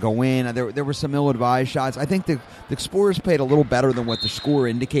just didn't go in. There were some ill-advised shots. I think the Explorers played a little better than what the score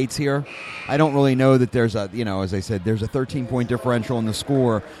indicates here. I don't really know that there's as I said, there's a 13-point differential in the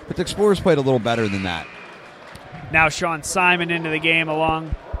score, but the Explorers played a little better than that. Now Sean Simon into the game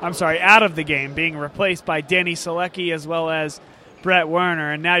out of the game, being replaced by Danny Selecki as well as Brett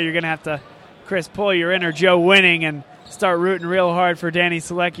Werner. And now you're going to have to, Chris, pull your inner Joe Winning and start rooting real hard for Danny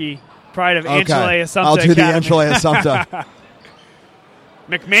Selecki, pride of Angela Assumpta I'll do Academy. the Angela Assumpta.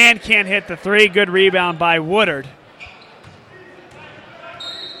 McMahon can't hit the three. Good rebound by Woodard.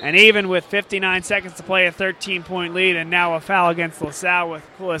 And even with 59 seconds to play, a 13-point lead, and now a foul against LaSalle with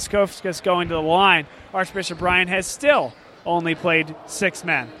Kulikowskis going to the line, Archbishop Ryan has still only played 6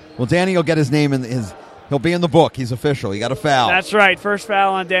 men. Well, Danny will get his name he'll be in the book. He's official. He got a foul. That's right. First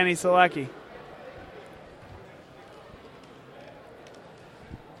foul on Danny Selecki.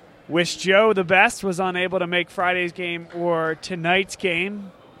 Wish Joe the best, was unable to make Friday's game or tonight's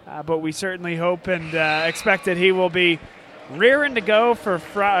game, but we certainly hope and expect that he will be rearing to go for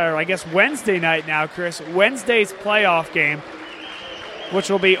Wednesday night now, Chris. Wednesday's playoff game, which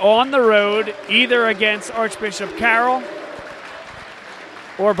will be on the road either against Archbishop Carroll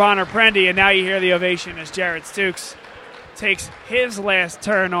or Bonner Prendy. And now you hear the ovation as Jared Stukes takes his last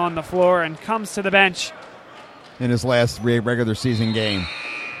turn on the floor and comes to the bench in his last regular season game.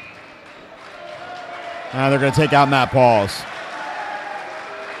 Now they're going to take out Matt Paulus.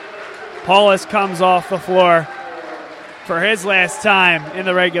 Paulus comes off the floor for his last time in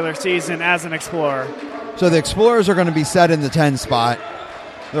the regular season as an Explorer. So the Explorers are going to be set in the 10 spot.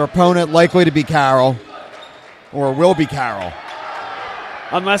 Their opponent likely to be Carroll, or will be Carroll.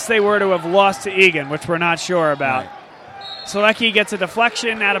 Unless they were to have lost to Egan, which we're not sure about. Right. Selecki gets a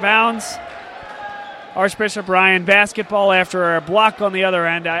deflection out of bounds. Archbishop Ryan basketball after a block on the other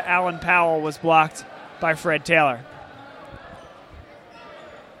end. Alan Powell was blocked by Fred Taylor.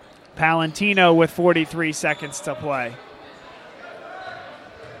 Palantino with 43 seconds to play.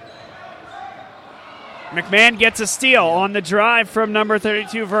 McMahon gets a steal on the drive from number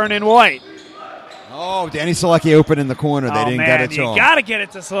 32, Vernon White. Oh, Danny Selecki open in the corner. They didn't get it to him. You got to get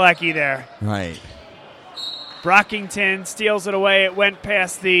it to Selecki there. Right. Brockington steals it away. It went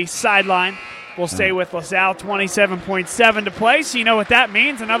past the sideline. We'll stay with LaSalle, 27.7 to play. So you know what that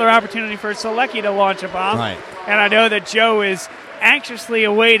means. Another opportunity for Selecki to launch a bomb. Right. And I know that Joe is anxiously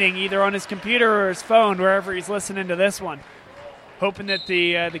awaiting, either on his computer or his phone, wherever he's listening to this one, hoping that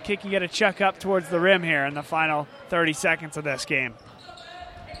the kid can get a chuck up towards the rim here in the final 30 seconds of this game.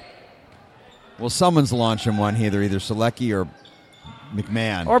 Well, someone's launching one either Selecki or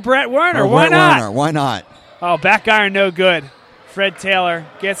McMahon. Or Brett Werner. Or Why Brett not? Werner. Why not? Oh, back iron, no good. Fred Taylor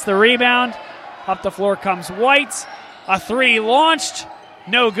gets the rebound. Up the floor comes White. A three launched.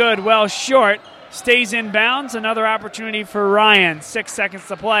 No good. Well short. Stays in bounds. Another opportunity for Ryan. 6 seconds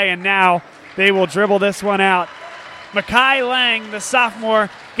to play, and now they will dribble this one out. Makai Lang, the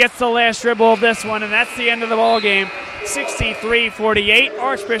sophomore, gets the last dribble of this one, and that's the end of the ball game. 63-48.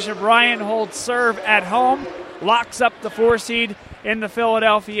 Archbishop Ryan holds serve at home, locks up the 4 seed in the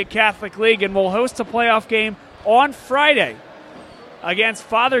Philadelphia Catholic League, and will host a playoff game on Friday against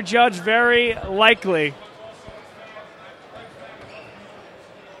Father Judge, very likely.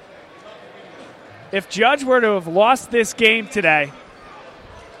 If Judge were to have lost this game today,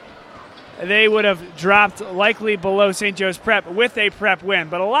 they would have dropped likely below St. Joe's Prep with a Prep win.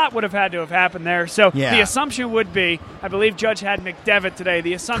 But a lot would have had to have happened there. So The assumption would be, I believe Judge had McDevitt today.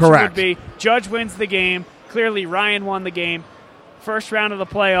 The assumption would be Judge wins the game. Clearly Ryan won the game. First round of the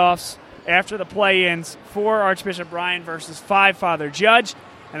playoffs. After the play-ins, 4 Archbishop Ryan versus 5 Father Judge.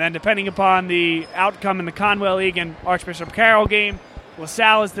 And then depending upon the outcome in the Conwell League and Archbishop Carroll game,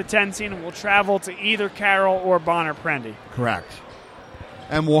 LaSalle is the 10 seed and will travel to either Carroll or Bonner Prendy. Correct.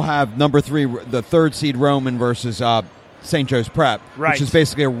 And we'll have number 3, the 3rd seed Roman versus St. Joe's Prep, Right. which is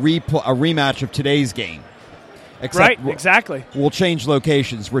basically a rematch of today's game. Except Right, exactly. We'll change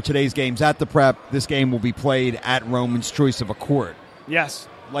locations. Where today's game's at the Prep, this game will be played at Roman's choice of a court, Yes.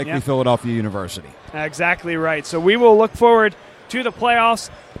 likely Yeah. Philadelphia University. Exactly right. So we will look forward to the playoffs,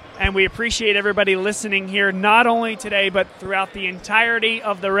 and we appreciate everybody listening here, not only today, but throughout the entirety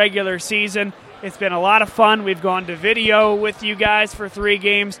of the regular season. It's been a lot of fun. We've gone to video with you guys for 3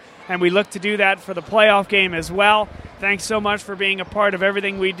 games, and we look to do that for the playoff game as well. Thanks so much for being a part of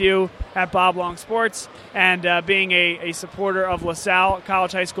everything we do at Bob Long Sports and being a supporter of LaSalle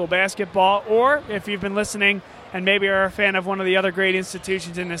College High School basketball. Or if you've been listening and maybe are a fan of one of the other great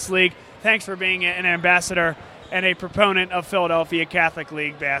institutions in this league, thanks for being an ambassador and a proponent of Philadelphia Catholic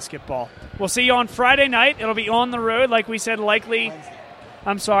League basketball. We'll see you on Friday night. It'll be on the road, like we said, likely.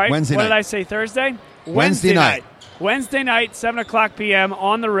 I'm sorry. Wednesday what night. did I say, Thursday? Wednesday night. Wednesday night, 7 o'clock p.m.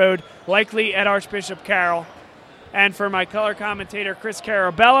 on the road, likely at Archbishop Carroll. And for my color commentator, Chris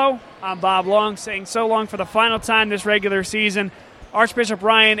Carabello, I'm Bob Long, saying so long for the final time this regular season. Archbishop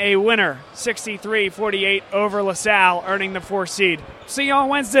Ryan, a winner, 63-48 over LaSalle, earning the 4th seed. See you on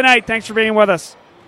Wednesday night. Thanks for being with us.